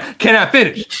I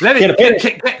finish? Let me. Can I finish?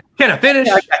 Can I finish?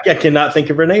 I cannot think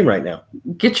of her name right now.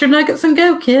 Get your nuggets and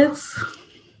go, kids.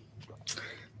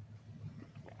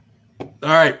 All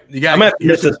right, you got. I'm gonna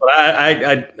miss this one.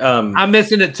 I'm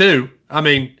missing it too. I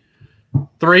mean,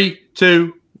 3,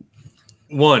 2,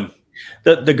 1.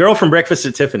 The girl from Breakfast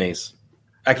at Tiffany's.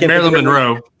 I can't. Marilyn think of her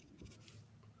name.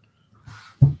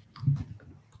 Monroe.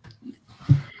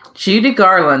 Judy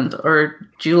Garland or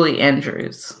Julie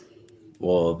Andrews.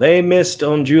 Well, they missed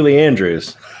on Julie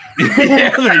Andrews.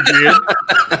 Yeah, they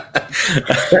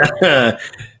did.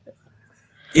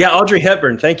 Yeah, Audrey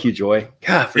Hepburn. Thank you, Joy.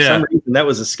 God, for some reason that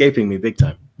was escaping me big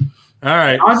time. All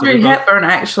right. Audrey Hepburn,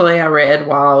 actually, I read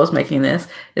while I was making this,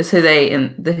 is who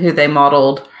they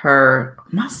modeled her.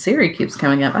 My Siri keeps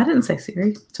coming up. I didn't say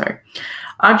Siri. Sorry.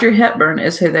 Audrey Hepburn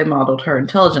is who they modeled her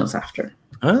intelligence after.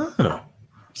 Oh,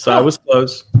 so I was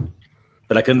close,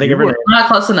 but I couldn't think of her name. Not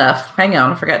close enough. Hang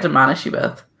on, I forgot to minus you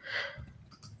both.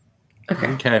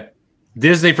 Okay.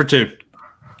 Disney for 2.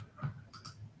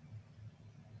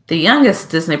 The youngest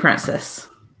Disney princess.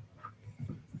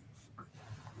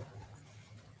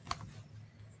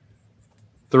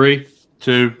 Three,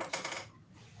 2,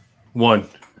 1.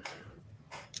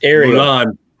 Ariel.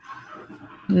 Mulan.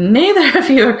 Neither of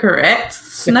you are correct.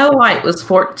 Snow White was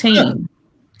 14.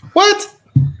 What?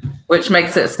 Which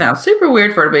makes it sound super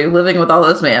weird for her to be living with all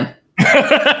those men.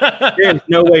 There's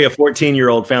no way a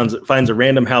 14-year-old finds a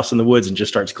random house in the woods and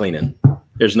just starts cleaning.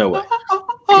 There's no way.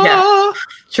 Yeah.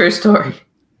 True story.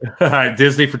 All right,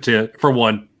 Disney for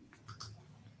 1.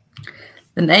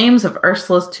 The names of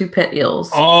Ursula's 2 pet eels.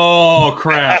 Oh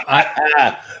crap!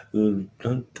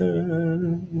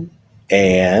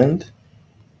 And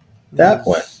that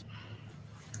one.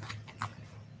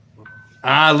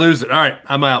 I lose it. All right,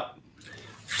 I'm out.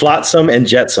 Flotsam and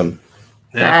Jetsam.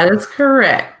 Yeah. That is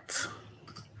correct.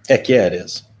 Heck yeah, it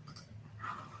is.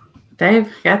 Dave,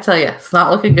 I gotta tell you, it's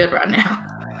not looking good right now.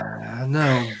 I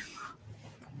know.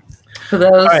 For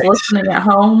those right. listening at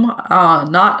home,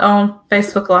 not on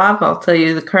Facebook Live, I'll tell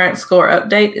you the current score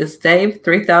update is Dave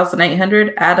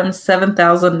 3,800, Adam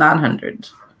 7,900.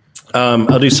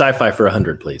 I'll do sci-fi for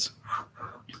 100, please.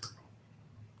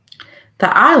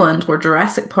 The island where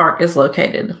Jurassic Park is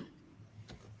located.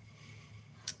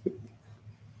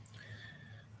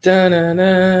 I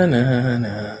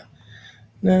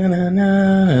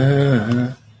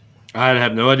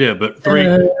have no idea, but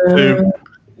 3, 2,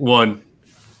 1.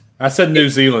 I said New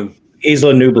Zealand.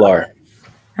 Isla Nublar.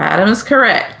 Adam is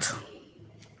correct.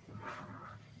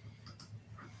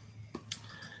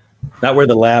 Not where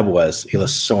the lab was, Isla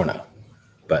Sorna.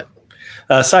 But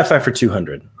sci-fi for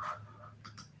 200.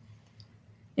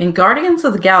 In Guardians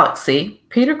of the Galaxy,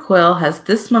 Peter Quill has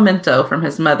this memento from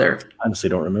his mother.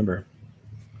 Honestly, don't remember.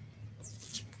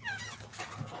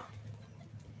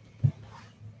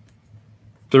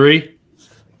 Three,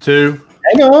 2.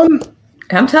 Hang on.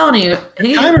 I'm telling you,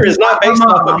 The timer is not based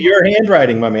off of your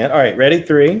handwriting, my man. All right, ready?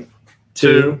 3,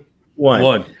 2, 1.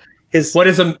 1. What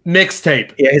is a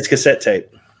mixtape? Yeah, his cassette tape.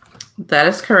 That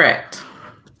is correct.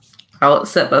 I'll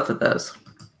accept both of those.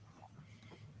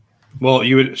 Well,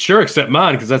 you would sure accept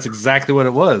mine because that's exactly what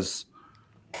it was.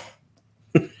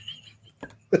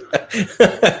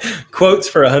 Quotes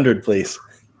for 100, please.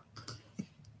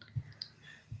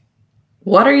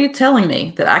 What are you telling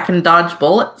me? That I can dodge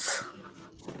bullets?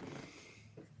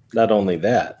 Not only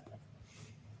that.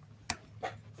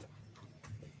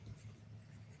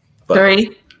 But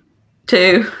 3,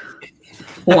 2,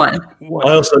 1.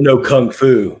 I also know Kung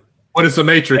Fu. What is the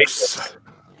Matrix?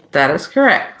 That is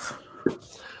correct.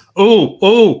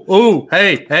 Oh,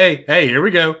 hey, here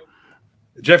we go.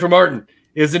 Jeffrey Martin,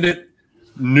 isn't it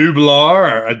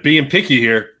Nublar? I'm being picky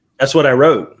here. That's what I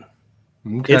wrote.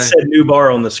 Okay. It said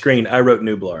Nublar on the screen. I wrote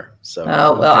Nublar. So,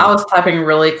 Oh, well, I was typing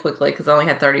really quickly because I only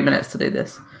had 30 minutes to do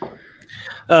this.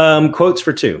 quotes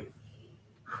for 2.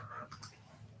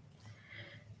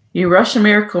 You rush a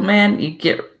miracle man, you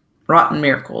get rotten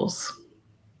miracles.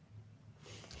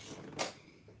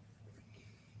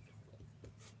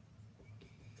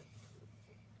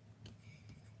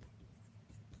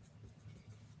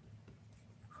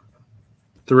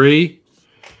 Three,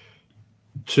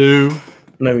 2, I'm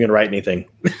not even going to write anything.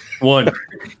 1.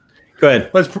 Go ahead.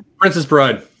 What's Princess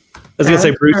Bride? I was going to say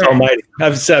That's Bruce correct. Almighty.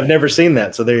 I've never seen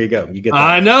that, so there you go. You get that.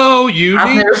 I know you I've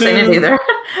need never to. seen it either.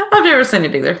 I've never seen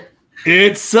it either.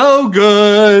 It's so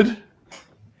good.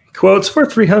 Quotes for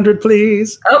 300,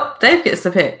 please. Oh, Dave gets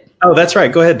the pick. Oh, that's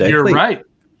right. Go ahead, Dave. You're please. right.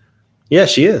 Yeah,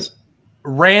 she is.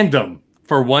 Random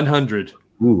for 100.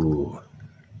 Ooh.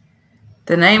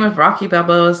 The name of Rocky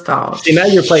Balboa's dog. See, now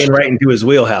you're playing right into his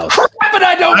wheelhouse. But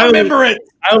I don't remember it.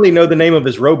 I only know the name of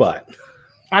his robot.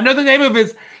 I know the name of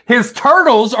his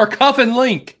turtles are Cuff and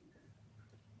Link.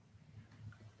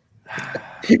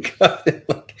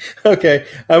 Okay,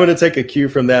 I'm going to take a cue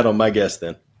from that on my guess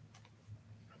then.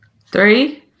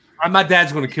 3, My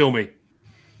dad's going to kill me.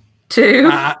 2,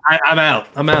 I'm out.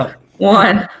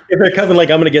 1. If they're coming like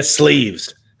I'm going to guess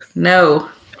sleeves. No.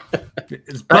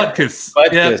 It's Butkus.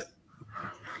 But Yep.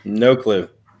 no clue.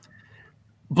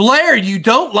 Blair, you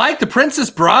don't like The Princess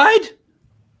Bride?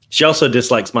 She also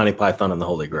dislikes Monty Python and the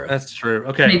Holy Grail. That's true.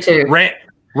 Okay. Me too.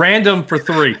 Random for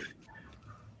 3.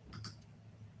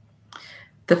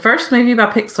 The first movie by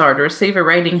Pixar to receive a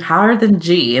rating higher than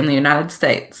G in the United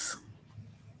States.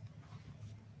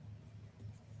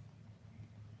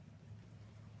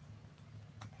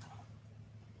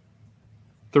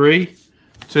 Three,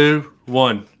 2,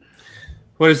 1.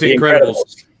 What is The The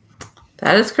Incredibles?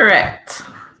 That is correct.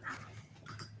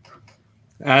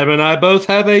 Adam and I both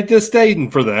have a disdain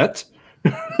for that.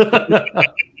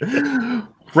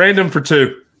 Random for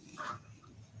 2.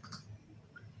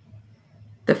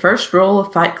 The first rule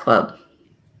of Fight Club.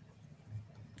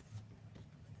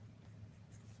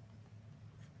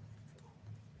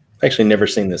 Actually, never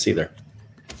seen this either.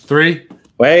 3,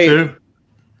 Wait, 2,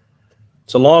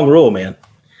 it's a long rule, man.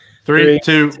 3,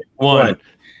 3, 2, 1.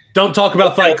 Don't talk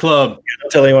about Fight Club.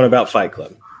 Don't tell anyone about Fight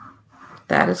Club.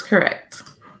 That is correct.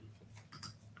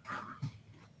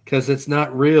 Because it's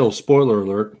not real. Spoiler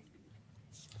alert.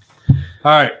 All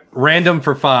right. Random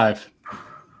for 5.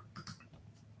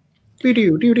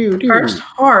 First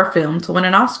horror film to win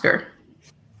an Oscar.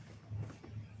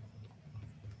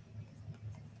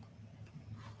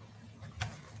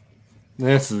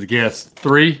 This is a guess.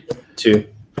 3, 2,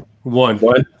 1.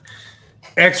 1.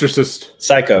 Exorcist.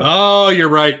 Psycho. Oh, you're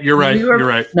right. You're right. You're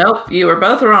right. Nope, you were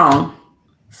both wrong.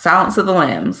 Silence of the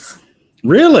Lambs.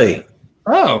 Really?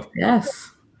 Oh, Yes.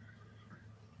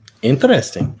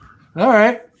 Interesting. all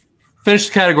right. Finish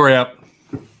the category up.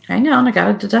 Hang on, I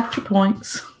gotta deduct your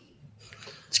points.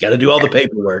 It's got to do all the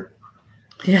paperwork.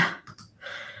 Yeah.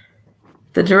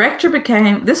 This director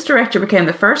became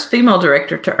the first female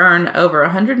director to earn over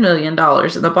 $100 million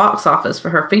in the box office for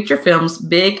her feature films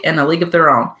Big and A League of Their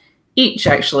Own. Each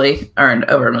actually earned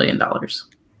over $1 million.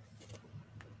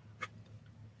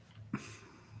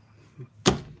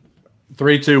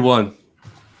 3, 2, 1.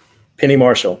 Penny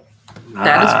Marshall.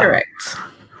 That is correct.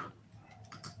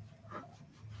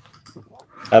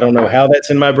 I don't know how that's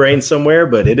in my brain somewhere,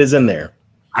 but it is in there.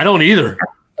 I don't either.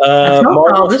 I told Marvel,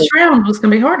 y'all this round was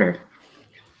going to be harder.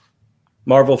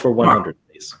 Marvel for 100,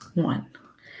 please. 1.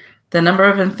 The number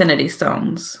of Infinity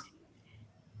Stones.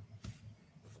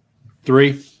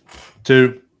 3,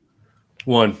 2,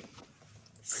 1.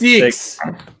 6.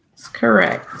 That's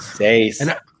correct. Days.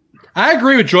 And I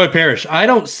agree with Joy Parrish. I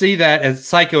don't see that as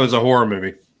Psycho as a horror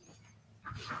movie.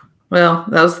 Well,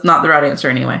 that was not the right answer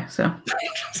anyway. So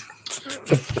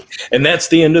And that's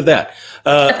the end of that.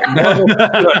 Marvel for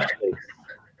 200, please.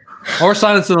 Or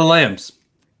Silence of the Lambs.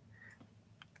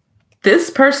 this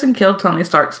person killed Tony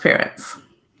Stark's parents.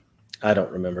 I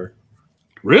don't remember.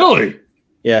 Really?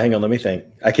 Yeah, hang on. Let me think.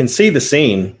 I can see the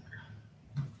scene.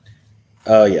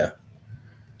 Oh, yeah.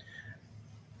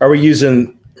 Are we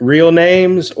using real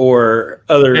names or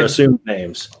other assumed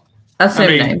names? Assumed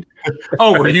name.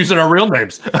 Oh, we're using our real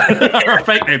names. Our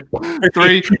fake name.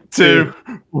 3, 2,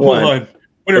 1.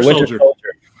 Winter Soldier. Soldier.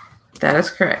 That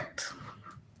is correct.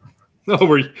 Oh,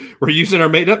 we're using our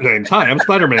made-up names. Hi, I'm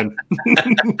Spider-Man.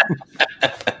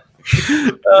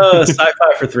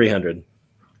 Sci-fi for 300.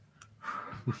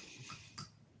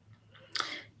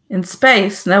 In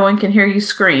space, no one can hear you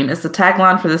scream is the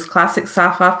tagline for this classic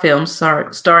sci-fi film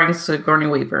starring Sigourney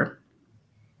Weaver.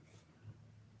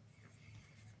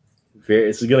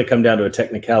 This is going to come down to a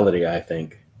technicality, I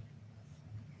think.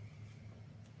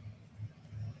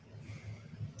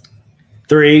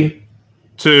 3,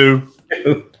 2,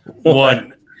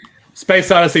 1.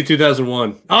 Space Odyssey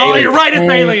 2001. Oh, Alien. you're right.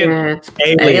 It's Alien.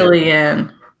 It's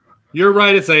Alien. You're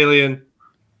right. It's Alien.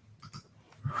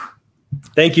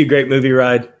 Thank you, Great Movie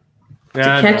Ride.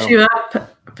 Yeah, I Catch know. you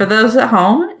up for those at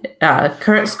home.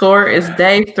 Current score is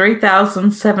Dave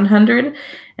 3,700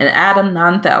 and Adam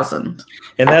 9,000.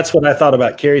 And that's what I thought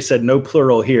about. Carrie said no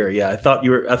plural here. Yeah, I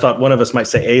thought one of us might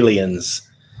say aliens.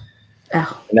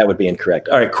 Oh, And that would be incorrect.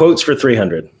 All right, quotes for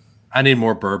 300. I need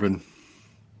more bourbon.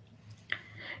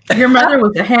 your mother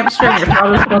was a hamster and your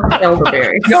father smoked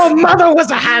elderberries. Your mother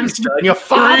was a hamster and your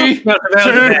father 3,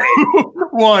 2,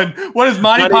 1. What is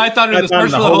Monty Python and the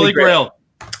Search for the Holy Grail?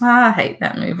 I hate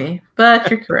that movie, but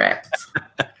you're correct.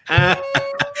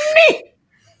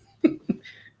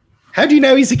 How do you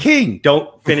know he's a king?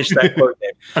 Don't finish that quote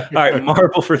there. All right,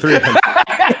 Marvel for 300.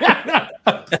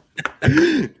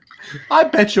 I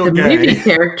bet you're The movie gay.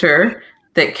 character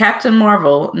that Captain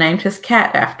Marvel named his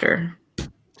cat after.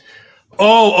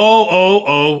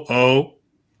 Oh.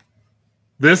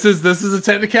 This is a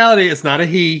technicality. It's not a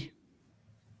he.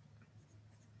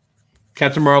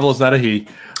 Captain Marvel is not a he.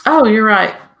 Oh, you're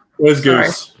right. It was Sorry.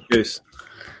 Goose.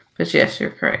 But yes,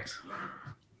 you're correct.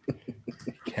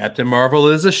 Captain Marvel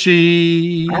is a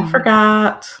she. I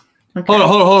forgot. Okay.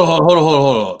 Hold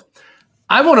on.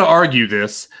 I want to argue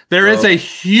this. There is a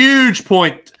huge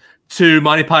point to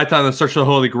Monty Python and the Search for the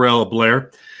Holy Grail,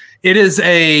 Blair. It is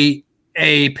a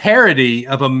parody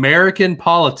of American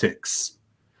politics.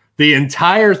 The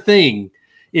entire thing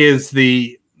is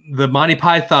the Monty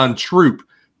Python troupe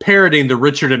parodying the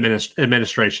Richard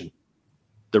administration.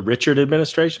 The Richard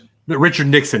administration? The Richard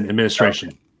Nixon administration.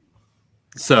 Okay.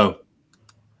 So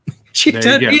She There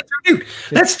did you go.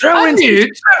 Let's throw I in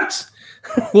did. notes.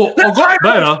 well, I got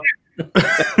better.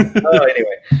 Oh,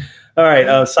 anyway. All right,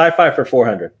 sci-fi for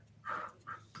 400.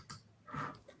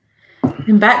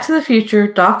 In Back to the Future,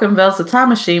 Doc unveils a time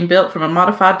machine built from a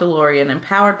modified DeLorean and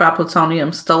powered by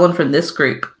plutonium stolen from this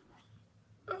group.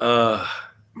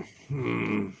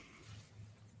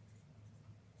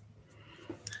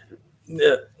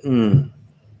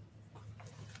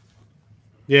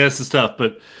 Yeah, this is tough,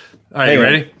 but all right, you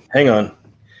ready? Hang on.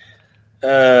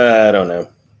 I don't know.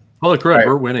 Holy crap, Right.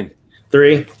 we're winning.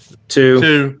 3, 2,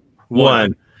 2,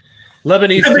 1.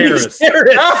 Lebanese terrorists.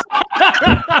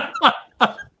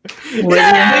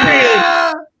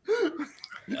 Yeah!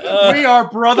 We are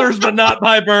brothers, but not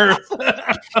by birth.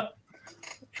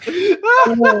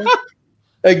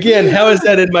 Again, how is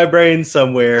that in my brain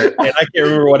somewhere? And I can't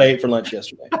remember what I ate for lunch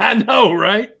yesterday. I know,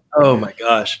 right? Oh my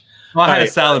gosh. Well, I had All a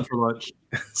right. salad for lunch.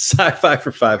 Sci-fi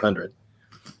for 500.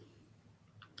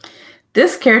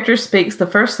 This character speaks the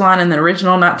first line in the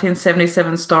original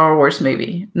 1977 Star Wars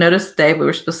movie. Notice, Dave, we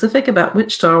were specific about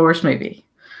which Star Wars movie.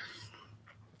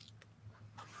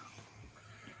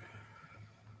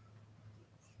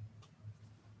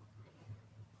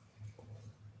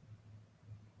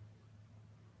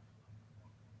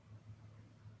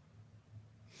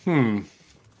 Hmm.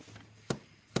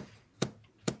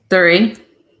 3,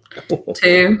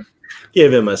 2.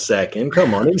 Give him a second.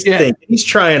 Come on. He's Yeah. thinking. He's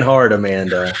trying hard,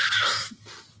 Amanda.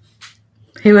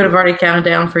 He would have already counted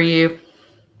down for you.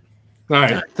 All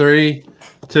right. 3,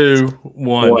 2,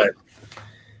 1. What?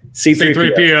 C3PO.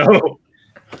 C3PO.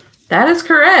 That is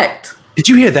correct. Did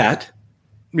you hear that?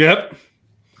 Yep.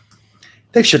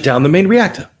 They've shut down the main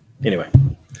reactor. Anyway.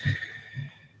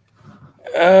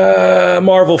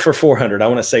 Marvel for 400. I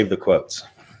want to save the quotes.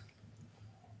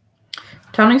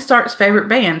 Tony Stark's favorite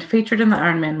band featured in the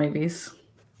Iron Man movies.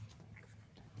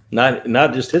 Not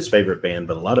just his favorite band,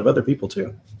 but a lot of other people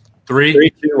too. 3, 3,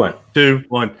 2, 1. 2,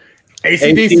 1.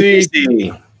 AC/DC.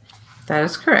 AC/DC. That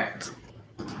is correct.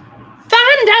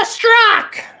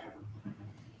 Thunderstruck.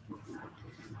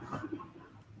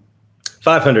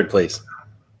 500, please.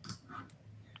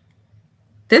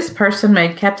 This person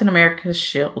made Captain America's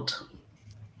shield.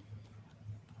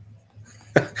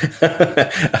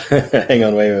 Hang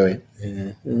on, wait.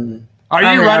 Are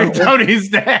I you know. writing Tony's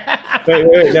dad?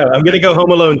 Wait. No, I'm going to go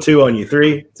Home Alone 2 on you.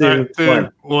 3, 2,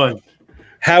 1. 1.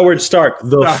 Howard Stark,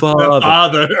 the father.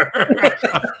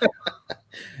 Father.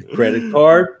 Credit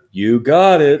card, you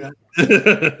got it. All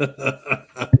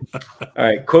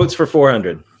right, quotes for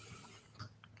 400.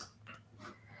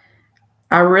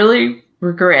 I really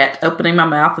regret opening my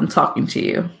mouth and talking to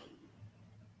you.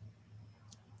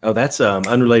 Oh, that's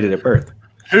unrelated at birth.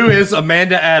 Who is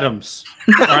Amanda Adams?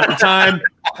 Or at the time,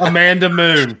 Amanda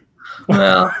Moon.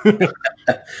 Well,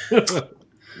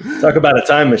 Talk about a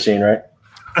time machine, right?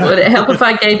 would it help if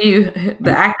I gave you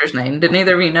the actor's name? Did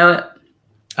neither of you know it?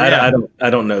 Yeah. I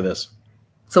don't know this.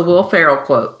 It's a Will Ferrell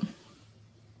quote.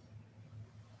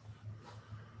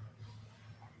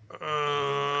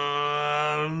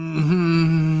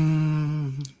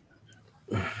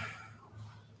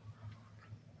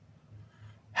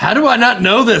 How do I not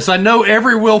know this? I know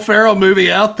every Will Ferrell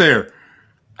movie out there.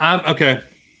 Okay.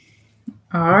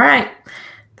 All right.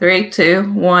 3,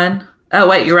 2, 1. Oh,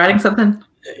 wait, you're writing something?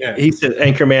 Yeah. He said,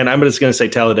 Anchorman, I'm just going to say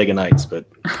Talladega Nights, but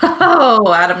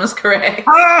Oh, Adam is correct.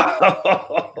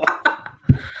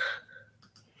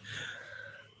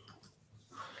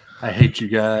 I hate you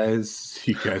guys.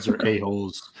 You guys are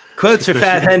a-holes. Quotes for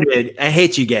 500. I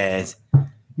hate you guys.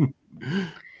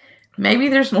 Maybe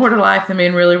there's more to life than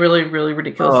being really, really, really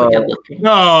ridiculously good looking.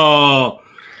 No.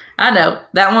 I know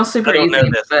that one's super I don't easy. know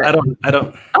this. but- I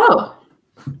don't. Oh,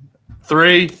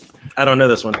 3, I don't know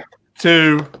this one.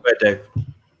 2, Wait, Dave.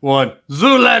 1.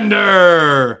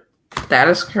 Zoolander. that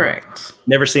is correct.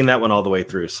 Never seen that one all the way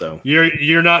through. So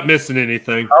You're not missing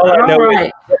anything. all I All know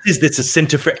right. is this a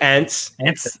center for ants?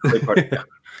 Ants.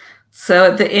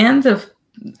 So at the end of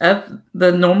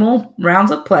the normal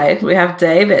rounds of play, we have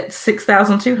Dave at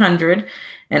 6,200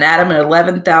 and Adam at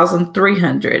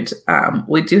 11,300.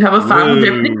 We do have a final Woo.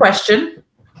 Jeopardy question.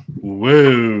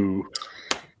 Woo.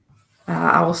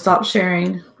 I will stop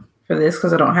sharing for this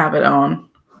because I don't have it on.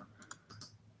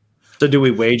 So do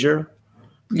we wager?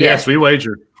 Yes, we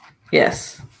wager.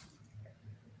 Yes.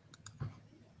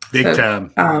 Big So,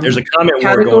 time. There's a comment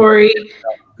war going. category.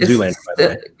 Is, Zoolander, by the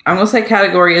way. I'm going to say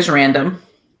category is random.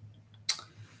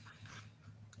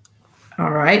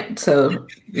 All right. So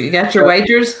you got your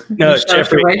wagers? No, You start with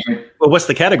Jeffrey. your wager? Well, what's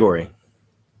the category?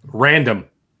 Random.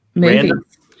 Movies. Random?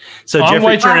 So I'm Jeffrey,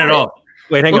 wagering it all.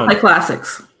 wait, hang We'll on. play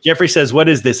classics. Jeffrey says, "What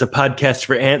is this? A podcast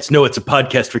for ants?" No, it's a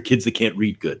podcast for kids that can't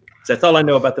read good. So that's all I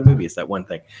know about the movie. Is that one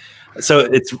thing? So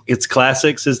it's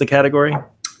classics is the category.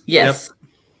 Yes.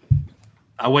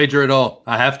 I wager it all.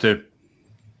 I have to.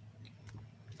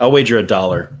 I'll wager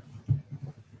 $1.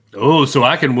 Oh, so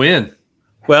I can win.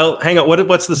 Well, hang on.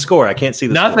 What's the score? I can't see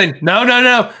the Nothing.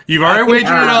 No. You've already wagered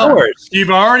it all. Scores. You've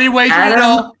already wagered it Adam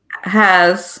all.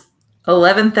 has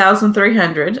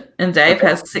 11,300 and Dave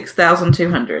has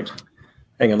 6,200.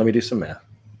 Hang on. Let me do some math.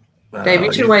 Dave,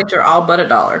 you should wager all but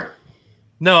 $1.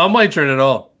 No, I'm wagering it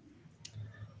all.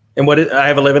 And I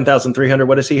have 11,300.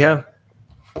 What does he have?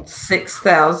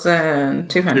 6,200.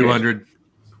 200.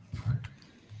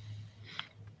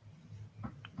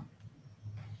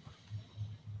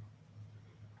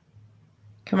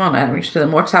 Come on, Adam. You're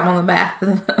spending more time on the math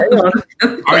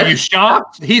than Are you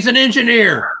shocked? He's an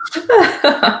engineer.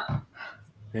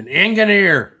 An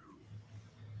engineer.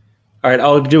 All right.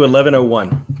 I'll do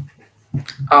 1101.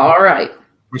 All right.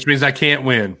 Which means I can't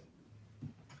win.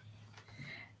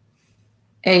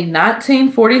 A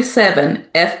 1947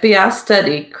 FBI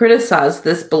study criticized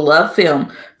this beloved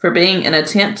film for being an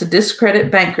attempt to discredit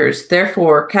bankers,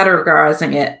 therefore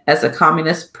categorizing it as a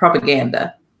communist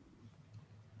propaganda.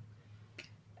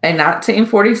 A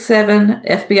 1947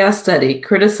 FBI study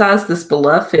criticized this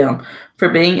beloved film for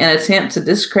being an attempt to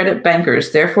discredit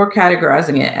bankers, therefore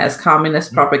categorizing it as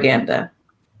communist propaganda.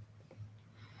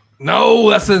 No,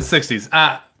 that's in the 60s.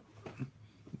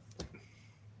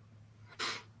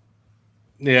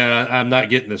 Yeah, I'm not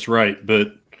getting this right, but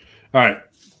all right.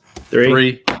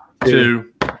 3,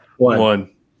 2, 1.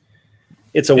 1.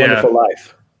 It's a Wonderful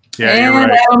Life. Yeah, you're And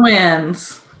right. Adam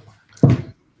wins.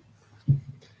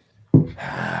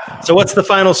 So what's the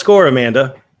final score,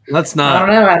 Amanda? Let's I don't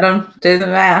not. know, Adam. Do the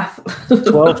math.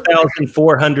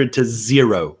 12,400 to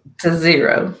 0. To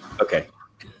 0. Okay.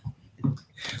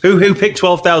 Who picked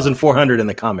 12,400 in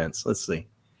the comments? Let's see.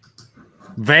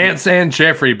 Vance and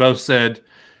Jeffrey both said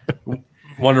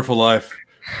Wonderful Life.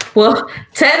 Well,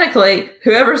 technically,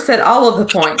 whoever said all of the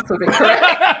points would be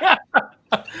correct.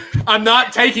 I'm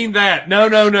not taking that. No.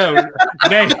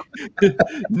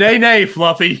 Nay,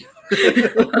 Fluffy.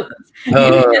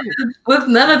 With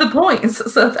none of the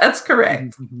points, so that's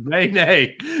correct.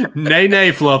 Nay,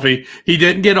 Fluffy. He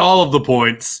didn't get all of the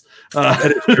points.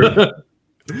 That is true.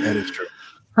 That is true.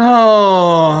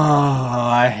 Oh,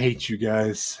 I hate you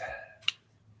guys.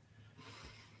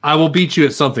 I will beat you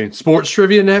at something. Sports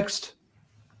trivia next.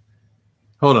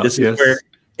 Hold on. This Yes. is where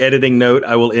editing note,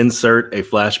 I will insert a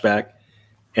flashback.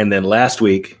 And then last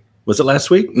week, was it last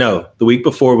week? No, the week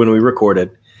before when we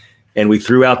recorded, and we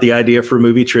threw out the idea for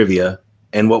movie trivia.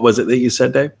 And what was it that you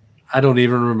said, Dave? I don't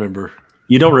even remember.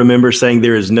 You don't remember saying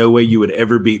there is no way you would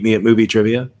ever beat me at movie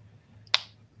trivia?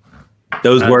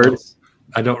 Those words?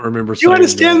 I don't remember. Do you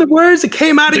understand the words that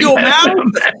came out of your mouth?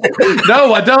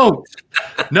 No, I don't.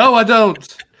 No, I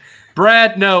don't.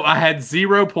 Brad, no, I had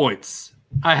 0 points.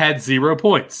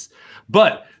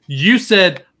 But you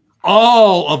said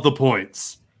all of the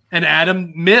points, and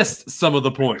Adam missed some of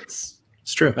the points.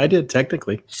 It's true. I did,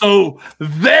 technically. So,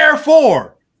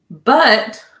 therefore,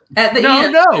 But at the No,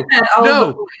 end, no, you had all no. of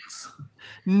the points.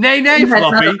 nay, You had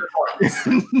none Fluffy. of the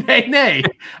points. nay.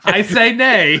 I say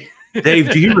nay. Dave,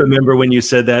 do you remember when you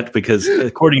said that? Because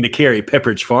according to Carrie,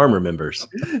 Pepperidge Farm remembers.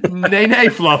 Nay,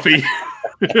 Fluffy.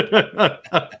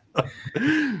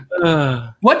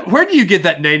 Where do you get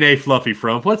that nay, Fluffy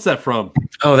from? What's that from?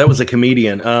 Oh, that was a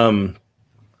comedian. Let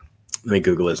me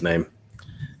Google his name.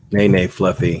 Nay,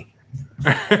 Fluffy.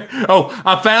 Oh,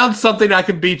 I found something I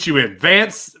can beat you in.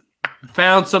 Vance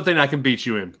found something I can beat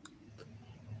you in.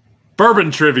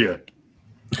 Bourbon trivia.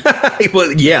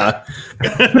 Well, yeah.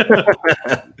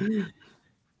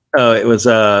 Oh, it was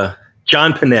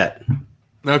John Panette.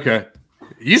 Okay.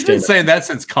 You've been saying that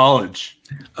since college.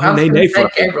 I was nay, going nay, to say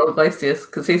Fluffy. Gabriel Iglesias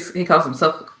because he calls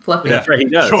himself Fluffy. That's right, he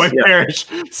does. Troy Yeah. Parrish.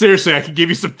 Seriously, I can give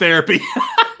you some therapy.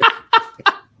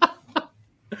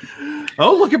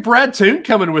 Oh, look at Brad Toon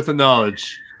coming with the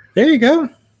knowledge. There you go.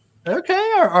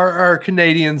 Okay, our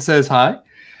Canadian says hi.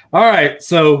 All right,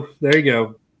 so there you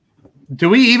go. Do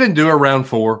we even do a round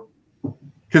 4?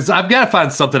 Because I've got to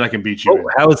find something I can beat you in.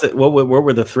 How is it? What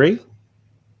were the 3?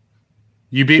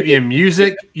 You beat me in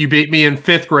music, you beat me in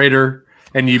 5th grader,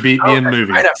 and you beat me in movies.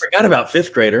 Right, I forgot about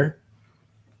 5th grader.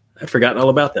 I'd forgotten all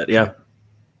about that. Yeah.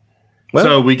 Well,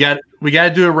 So we got to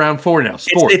do a round 4 now.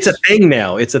 Sports. it's a thing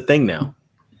now. It's a thing now.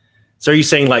 So are you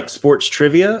saying like sports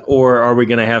trivia, or are we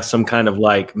going to have some kind of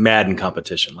like Madden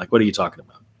competition? Like, what are you talking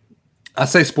about? I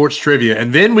say sports trivia,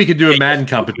 and then we could do a Madden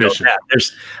competition.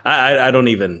 There's, I don't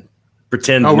even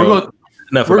pretend. Oh, to we're know going.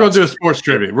 enough We're about going to do a sports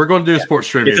trivia. We're going to do a sports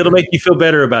trivia. If it'll make you feel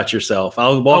better about yourself,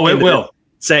 I'll walk. Oh, it into will. this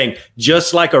saying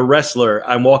just like a wrestler,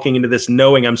 I'm walking into this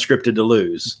knowing I'm scripted to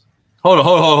lose. Hold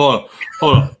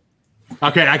on.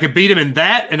 Okay, I could beat him in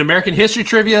that, in American history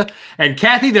trivia, and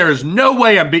Kathy, there is no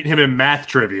way I'm beating him in math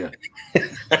trivia.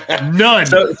 None.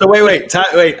 So wait.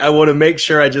 I want to make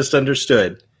sure I just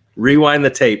understood. Rewind the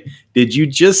tape. Did you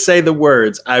just say the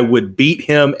words, I would beat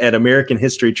him at American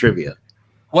history trivia?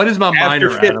 What is my After minor?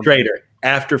 5th Adam? grader.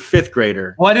 After 5th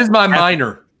grader. What is my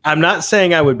minor? I'm not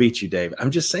saying I would beat you, Dave. I'm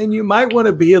just saying you might want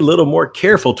to be a little more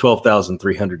careful.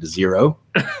 12,300 to 0.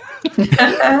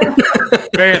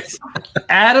 Vance,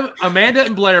 Adam, Amanda,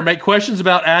 and Blair make questions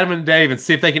about Adam and Dave and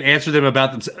see if they can answer them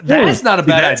about themselves. That's not a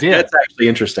bad idea. That's actually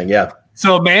interesting. Yeah.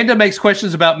 So Amanda makes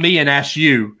questions about me and asks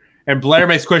you, and Blair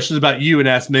makes questions about you and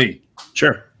asks me.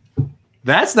 Sure.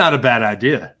 That's not a bad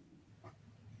idea.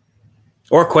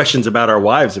 Or questions about our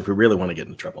wives if we really want to get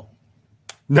in trouble.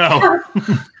 No.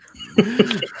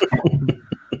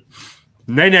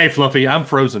 Nay, Fluffy. I'm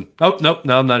frozen. Oh, nope.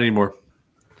 No, I'm not anymore.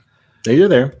 There, you're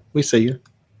there. We see you.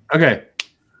 Okay.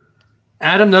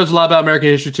 Adam knows a lot about American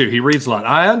history, too. He reads a lot.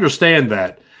 I understand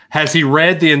that. Has he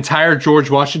read the entire George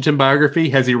Washington biography?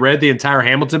 Has he read the entire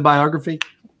Hamilton biography?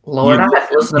 Lord, I have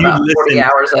to listen to about 40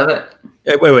 hours of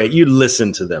it. Wait. You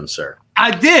listen to them, sir.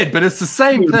 I did, but it's the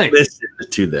same You thing. listened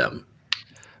to them.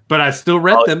 But I still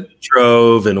read them. You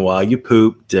drove and while you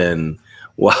pooped and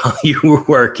while you were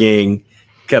working.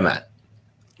 Come on.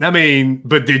 I mean,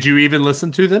 but did you even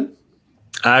listen to them?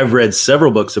 I've read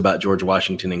several books about George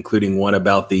Washington, including one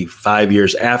about the 5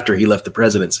 years after he left the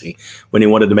presidency, when he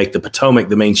wanted to make the Potomac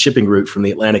the main shipping route from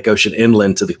the Atlantic Ocean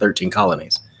inland to the 13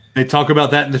 colonies. They talk about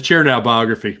that in the Chair Now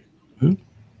biography.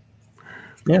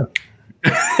 Yeah.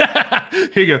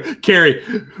 Here you go. Carrie,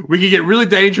 we can get really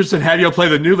dangerous and have you play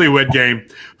the Newlywed Game,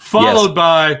 followed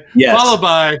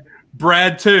by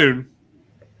Brad Toon.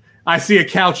 I see a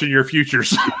couch in your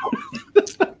futures.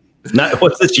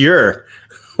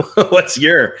 What's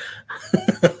your?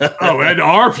 Oh, and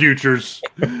our futures.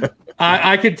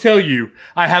 I can tell you,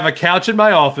 I have a couch in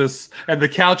my office, and the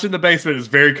couch in the basement is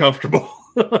very comfortable.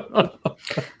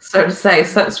 So to say,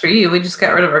 sucks for you. We just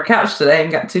got rid of our couch today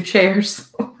and got 2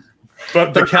 chairs.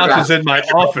 But the couch is in my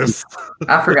office.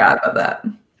 I forgot about that.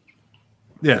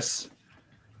 Yes.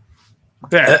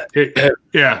 Yeah.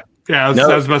 Yeah. I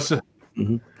was about to.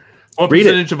 Mm-hmm. What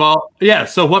percentage of all? Yeah.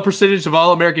 So, what percentage of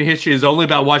all American history is only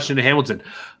about Washington and Hamilton?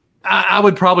 I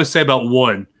would probably say about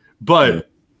 1, but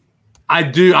I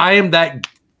am that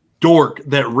dork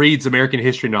that reads American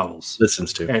history novels.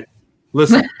 Listens to. And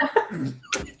listen.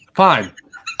 Fine.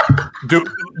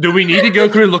 Do we need to go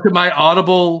through and look at my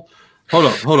Audible? Hold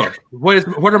on.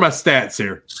 What are my stats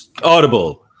here?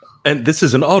 Audible. And this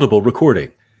is an Audible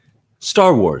recording.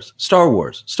 Star Wars.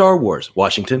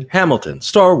 Washington, Hamilton,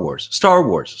 Star Wars.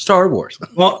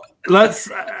 Well, let's.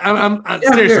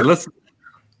 Seriously. Let's.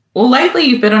 Well, lately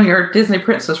you've been on your Disney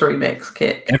Princess remix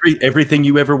kick. Everything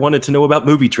you ever wanted to know about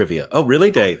movie trivia. Oh,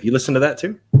 really, Dave? You listen to that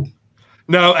too?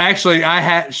 No, actually,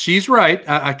 she's right.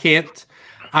 I can't.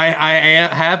 I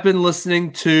have been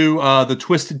listening to the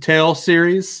Twisted Tale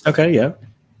series. Okay, yeah.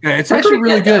 It's actually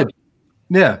really good.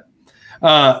 Yeah.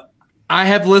 I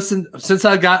have listened since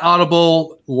I got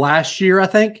Audible last year, I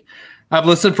think. I've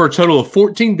listened for a total of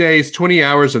 14 days, 20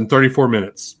 hours, and 34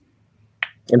 minutes.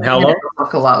 And how long? It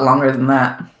took a lot longer than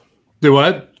that. Do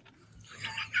what?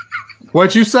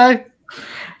 What'd you say?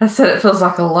 I said it feels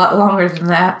like a lot longer than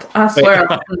that. I swear.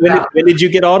 When did you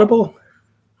get Audible?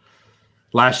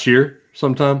 Last year,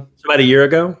 sometime. About a year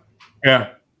ago? Yeah.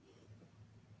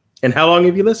 And how long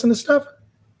have you listened to stuff?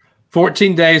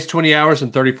 14 days, 20 hours,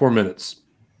 and 34 minutes.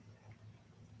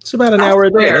 It's about an hour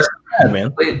a day. That's not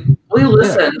bad, man. We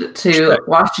listened to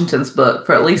Washington's book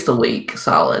for at least a week,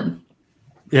 solid.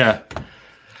 Yeah.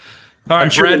 All right, I'm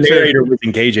sure Brad, the narrator was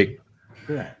engaging.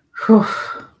 Whew.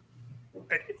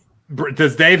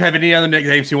 Does Dave have any other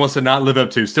nicknames he wants to not live up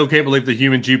to? Still can't believe the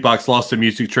Human Jukebox lost to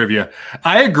music trivia.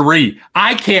 I agree.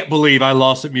 I can't believe I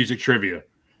lost at music trivia.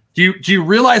 Do you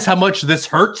realize how much this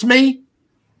hurts me?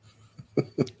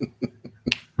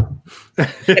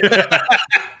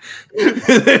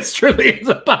 This truly is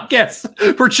a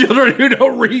podcast for children who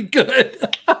don't read good.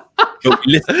 We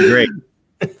listen great.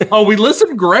 We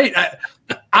listen great.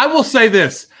 I will say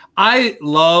this. I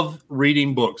love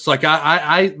reading books. Like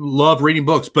I love reading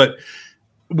books, but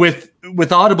with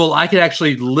Audible, I can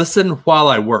actually listen while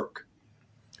I work.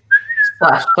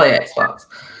 / play Xbox.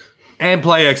 And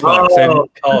play Xbox.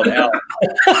 Call it out.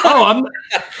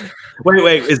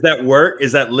 Wait. Is that work?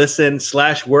 Is that listen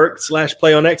 / work /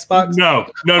 play on Xbox? No.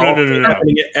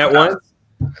 Happening at once?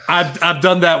 I've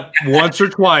done that once or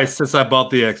twice since I bought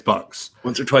the Xbox.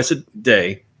 Once or twice a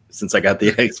day since I got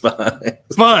the Xbox.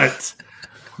 But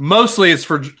mostly it's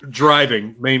for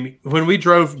driving. I mean, when we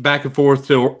drove back and forth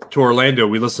to Orlando,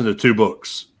 we listened to 2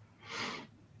 books.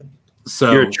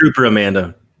 So You're a trooper,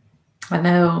 Amanda. I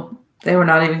know. They were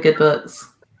not even good books.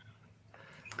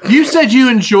 You said you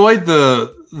enjoyed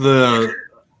the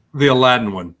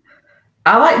Aladdin one.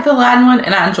 I liked the Aladdin one,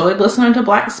 and I enjoyed listening to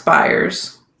Black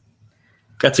Spires.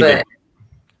 That's a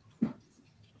good.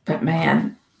 But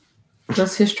man,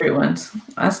 those history ones,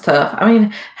 that's tough. I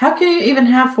mean, how can you even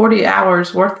have 40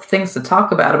 hours worth of things to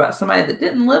talk about somebody that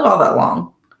didn't live all that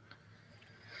long?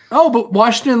 Oh, but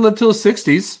Washington lived till the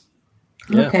 60s.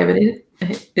 Yeah. Okay, but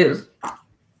it was.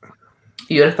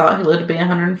 You would have thought he lived to be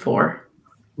 104.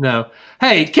 No.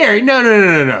 Hey, Carrie,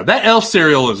 no. That Elf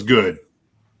cereal is good.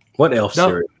 What Elf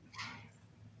cereal?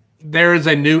 There is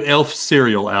a new Elf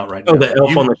cereal out right now. Oh, the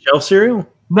Elf on the Shelf cereal?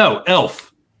 No,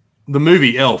 Elf. The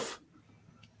movie Elf.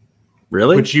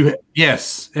 Really?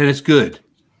 Yes, and it's good.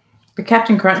 The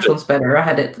Captain Crunch one's better. I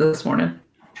had it this morning.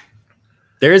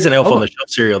 There is an Elf on the Shelf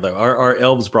cereal, though. Our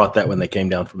elves brought that when they came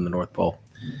down from the North Pole.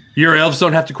 Your elves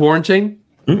don't have to quarantine?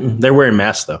 They're wearing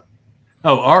masks, though.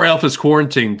 Oh, our elf is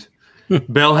quarantined.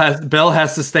 Belle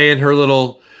has to stay in her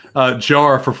little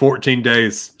jar for 14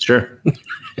 days. Sure.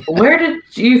 Where did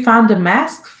you find a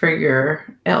mask for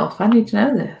your elf? I need to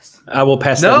know this. I will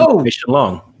pass that information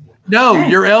along. No, Okay.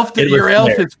 your elf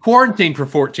is quarantined for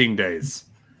 14 days.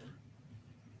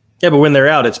 Yeah, but when they're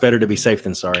out, it's better to be safe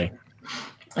than sorry.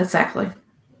 Exactly.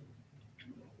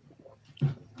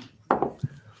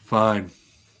 Fine.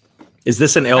 Is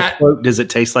this an elf quote? Does it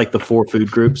taste like the 4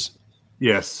 food groups?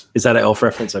 Yes. Is that an elf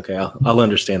reference? Okay, I'll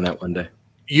understand that one day.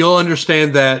 You'll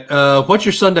understand that. What's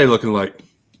your Sunday looking like?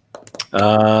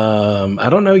 I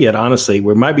don't know yet, honestly.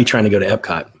 We might be trying to go to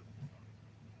Epcot.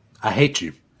 I hate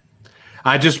you.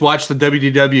 I just watched the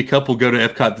WDW couple go to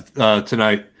Epcot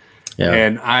tonight,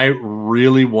 and I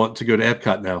really want to go to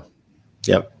Epcot now.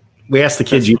 Yep. We asked the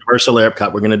kids, Universal or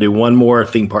Epcot. We're going to do one more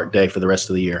theme park day for the rest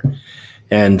of the year,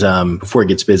 and before it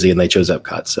gets busy, and they chose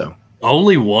Epcot. So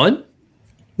only one?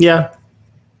 Yeah.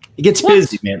 It gets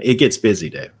busy, man. It gets busy,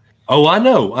 Dave. Oh, I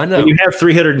know. When you have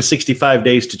 365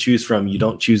 days to choose from, you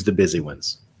don't choose the busy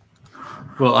ones.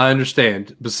 Well, I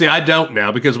understand. But see, I don't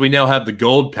now because we now have the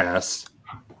gold pass.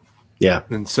 Yeah.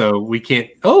 And so we can't.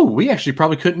 Oh, we actually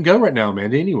probably couldn't go right now,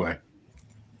 Amanda, anyway.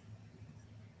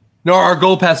 No, our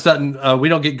gold pass doesn't. We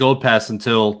don't get gold pass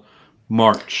until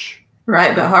March.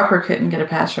 Right, but Harper couldn't get a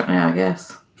pass right now, I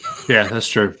guess. Yeah, that's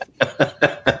true.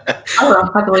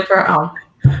 I'll have to leave her at home.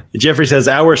 Jeffrey says,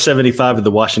 hour 75 of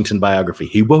the Washington biography.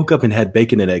 He woke up and had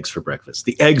bacon and eggs for breakfast.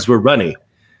 The eggs were runny.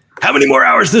 How many more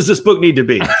hours does this book need to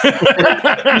be?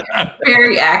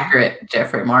 Very accurate,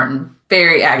 Jeffrey Martin.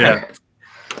 Very accurate.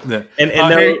 Yeah.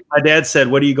 And my dad said,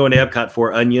 what are you going to Epcot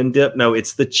for? Onion dip? No,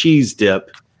 it's the cheese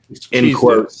dip. In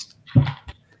quotes.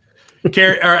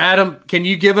 Carrie or Adam, can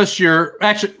you give us your...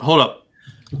 Actually, hold up.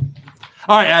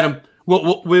 All right, Adam.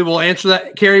 We will answer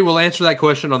that. Carrie will answer that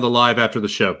question on the live after the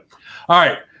show. All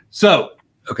right. So.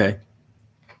 Okay.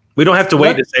 We don't have to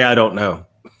wait to say I don't know.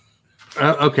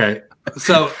 Okay.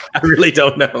 So I really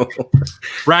don't know.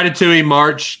 Ratatouille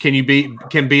March, can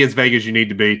be as vague as you need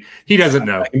to be. He doesn't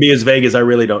know. I can be as vague as I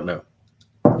really don't know.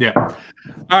 Yeah. All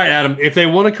right, Adam. If they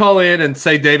want to call in and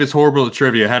say Dave is horrible at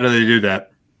trivia, how do they do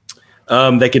that?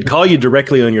 They could call you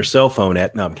directly on your cell phone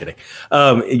at, no, I'm kidding.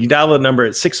 You dial the number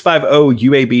at 650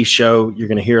 UAB show. You're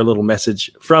going to hear a little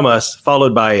message from us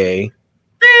followed by a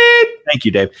beep. Thank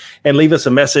you, Dave. And leave us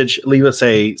a message. Leave us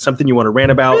something you want to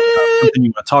rant about, something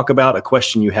you want to talk about, a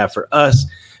question you have for us.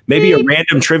 maybe a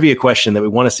random trivia question that we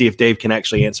want to see if Dave can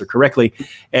actually answer correctly.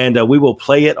 And we will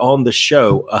play it on the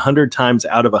show 100 times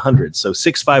out of 100. So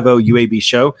 650 UAB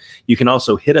show. You can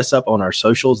also hit us up on our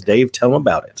socials. Dave, tell them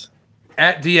about it.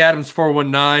 At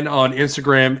DAdams419 on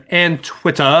Instagram and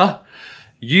Twitter.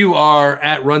 You are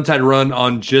at Runtide Run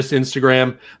on just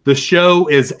Instagram. The show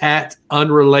is at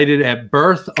Unrelated at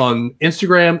Birth on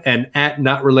Instagram and at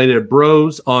Not Related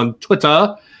Bros on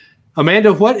Twitter.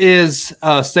 Amanda, what is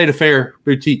State Affair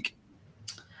Boutique?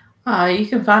 You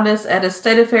can find us at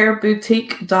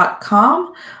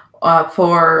estateaffairboutique.com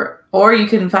or you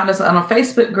can find us on a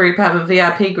Facebook group. I have a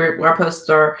VIP group where I post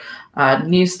our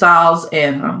new styles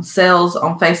and sales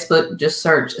on Facebook. Just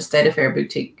search State Affair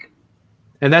Boutique.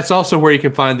 And that's also where you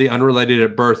can find the Unrelated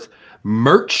at Birth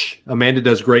merch. Amanda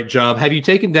does a great job. Have you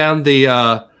taken down the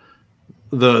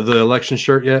election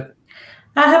shirt yet?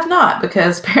 I have not,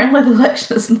 because apparently the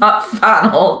election is not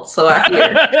final. So I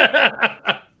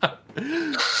hear.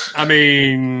 I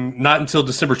mean, not until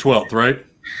December 12th, right?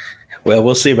 Well,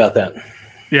 we'll see about that.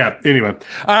 Yeah. Anyway.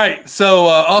 All right. So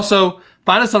also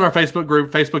find us on our Facebook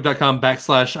group,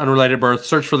 facebook.com/Unrelated Birth.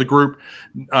 Search for the group,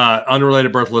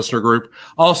 Unrelated Birth Listener Group.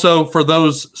 Also, for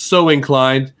those so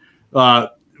inclined,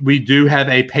 we do have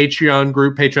a Patreon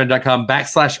group,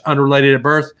 patreon.com/Unrelated at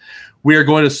Birth. We are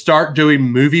going to start doing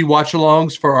movie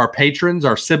watch-alongs for our patrons,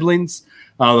 our siblings.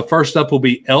 The first up will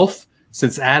be Elf.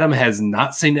 Since Adam has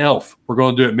not seen Elf, we're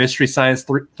going to do it Mystery Science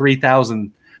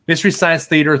 3000, Mystery Science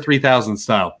Theater 3000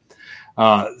 style.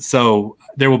 So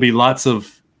there will be lots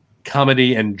of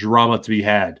comedy and drama to be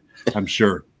had, I'm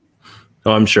sure.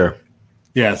 Oh, I'm sure.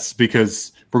 Yes,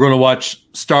 because we're going to watch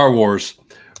Star Wars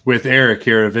with Eric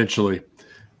here eventually.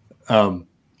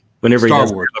 Whenever he does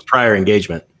have a prior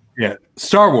engagement. Yeah,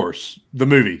 Star Wars, the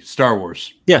movie, Star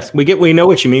Wars. Yes, we know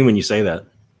what you mean when you say that.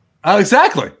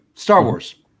 Exactly, Star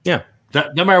Wars. Yeah.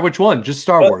 No matter which one, just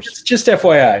Star Wars. Just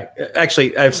FYI.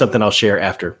 Actually, I have something I'll share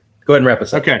after. Go ahead and wrap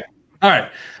us up. Okay. All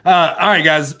right,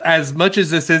 guys. As much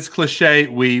as this is cliche,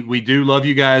 we do love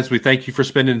you guys. We thank you for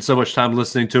spending so much time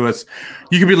listening to us.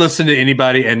 You can be listening to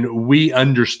anybody, and we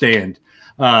understand.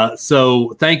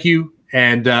 So thank you.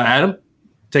 And Adam,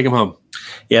 take him home.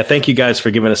 Yeah, thank you guys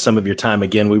for giving us some of your time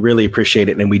again. We really appreciate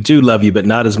it, and we do love you, but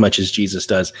not as much as Jesus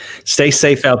does. Stay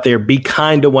safe out there. Be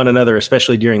kind to one another,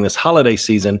 especially during this holiday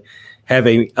season. I'm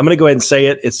going to go ahead and say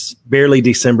it. It's barely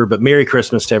December, but Merry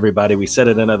Christmas to everybody. We said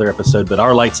it in another episode, but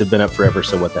our lights have been up forever,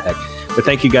 so what the heck. But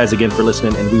thank you guys again for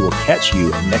listening, and we will catch you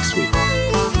next week.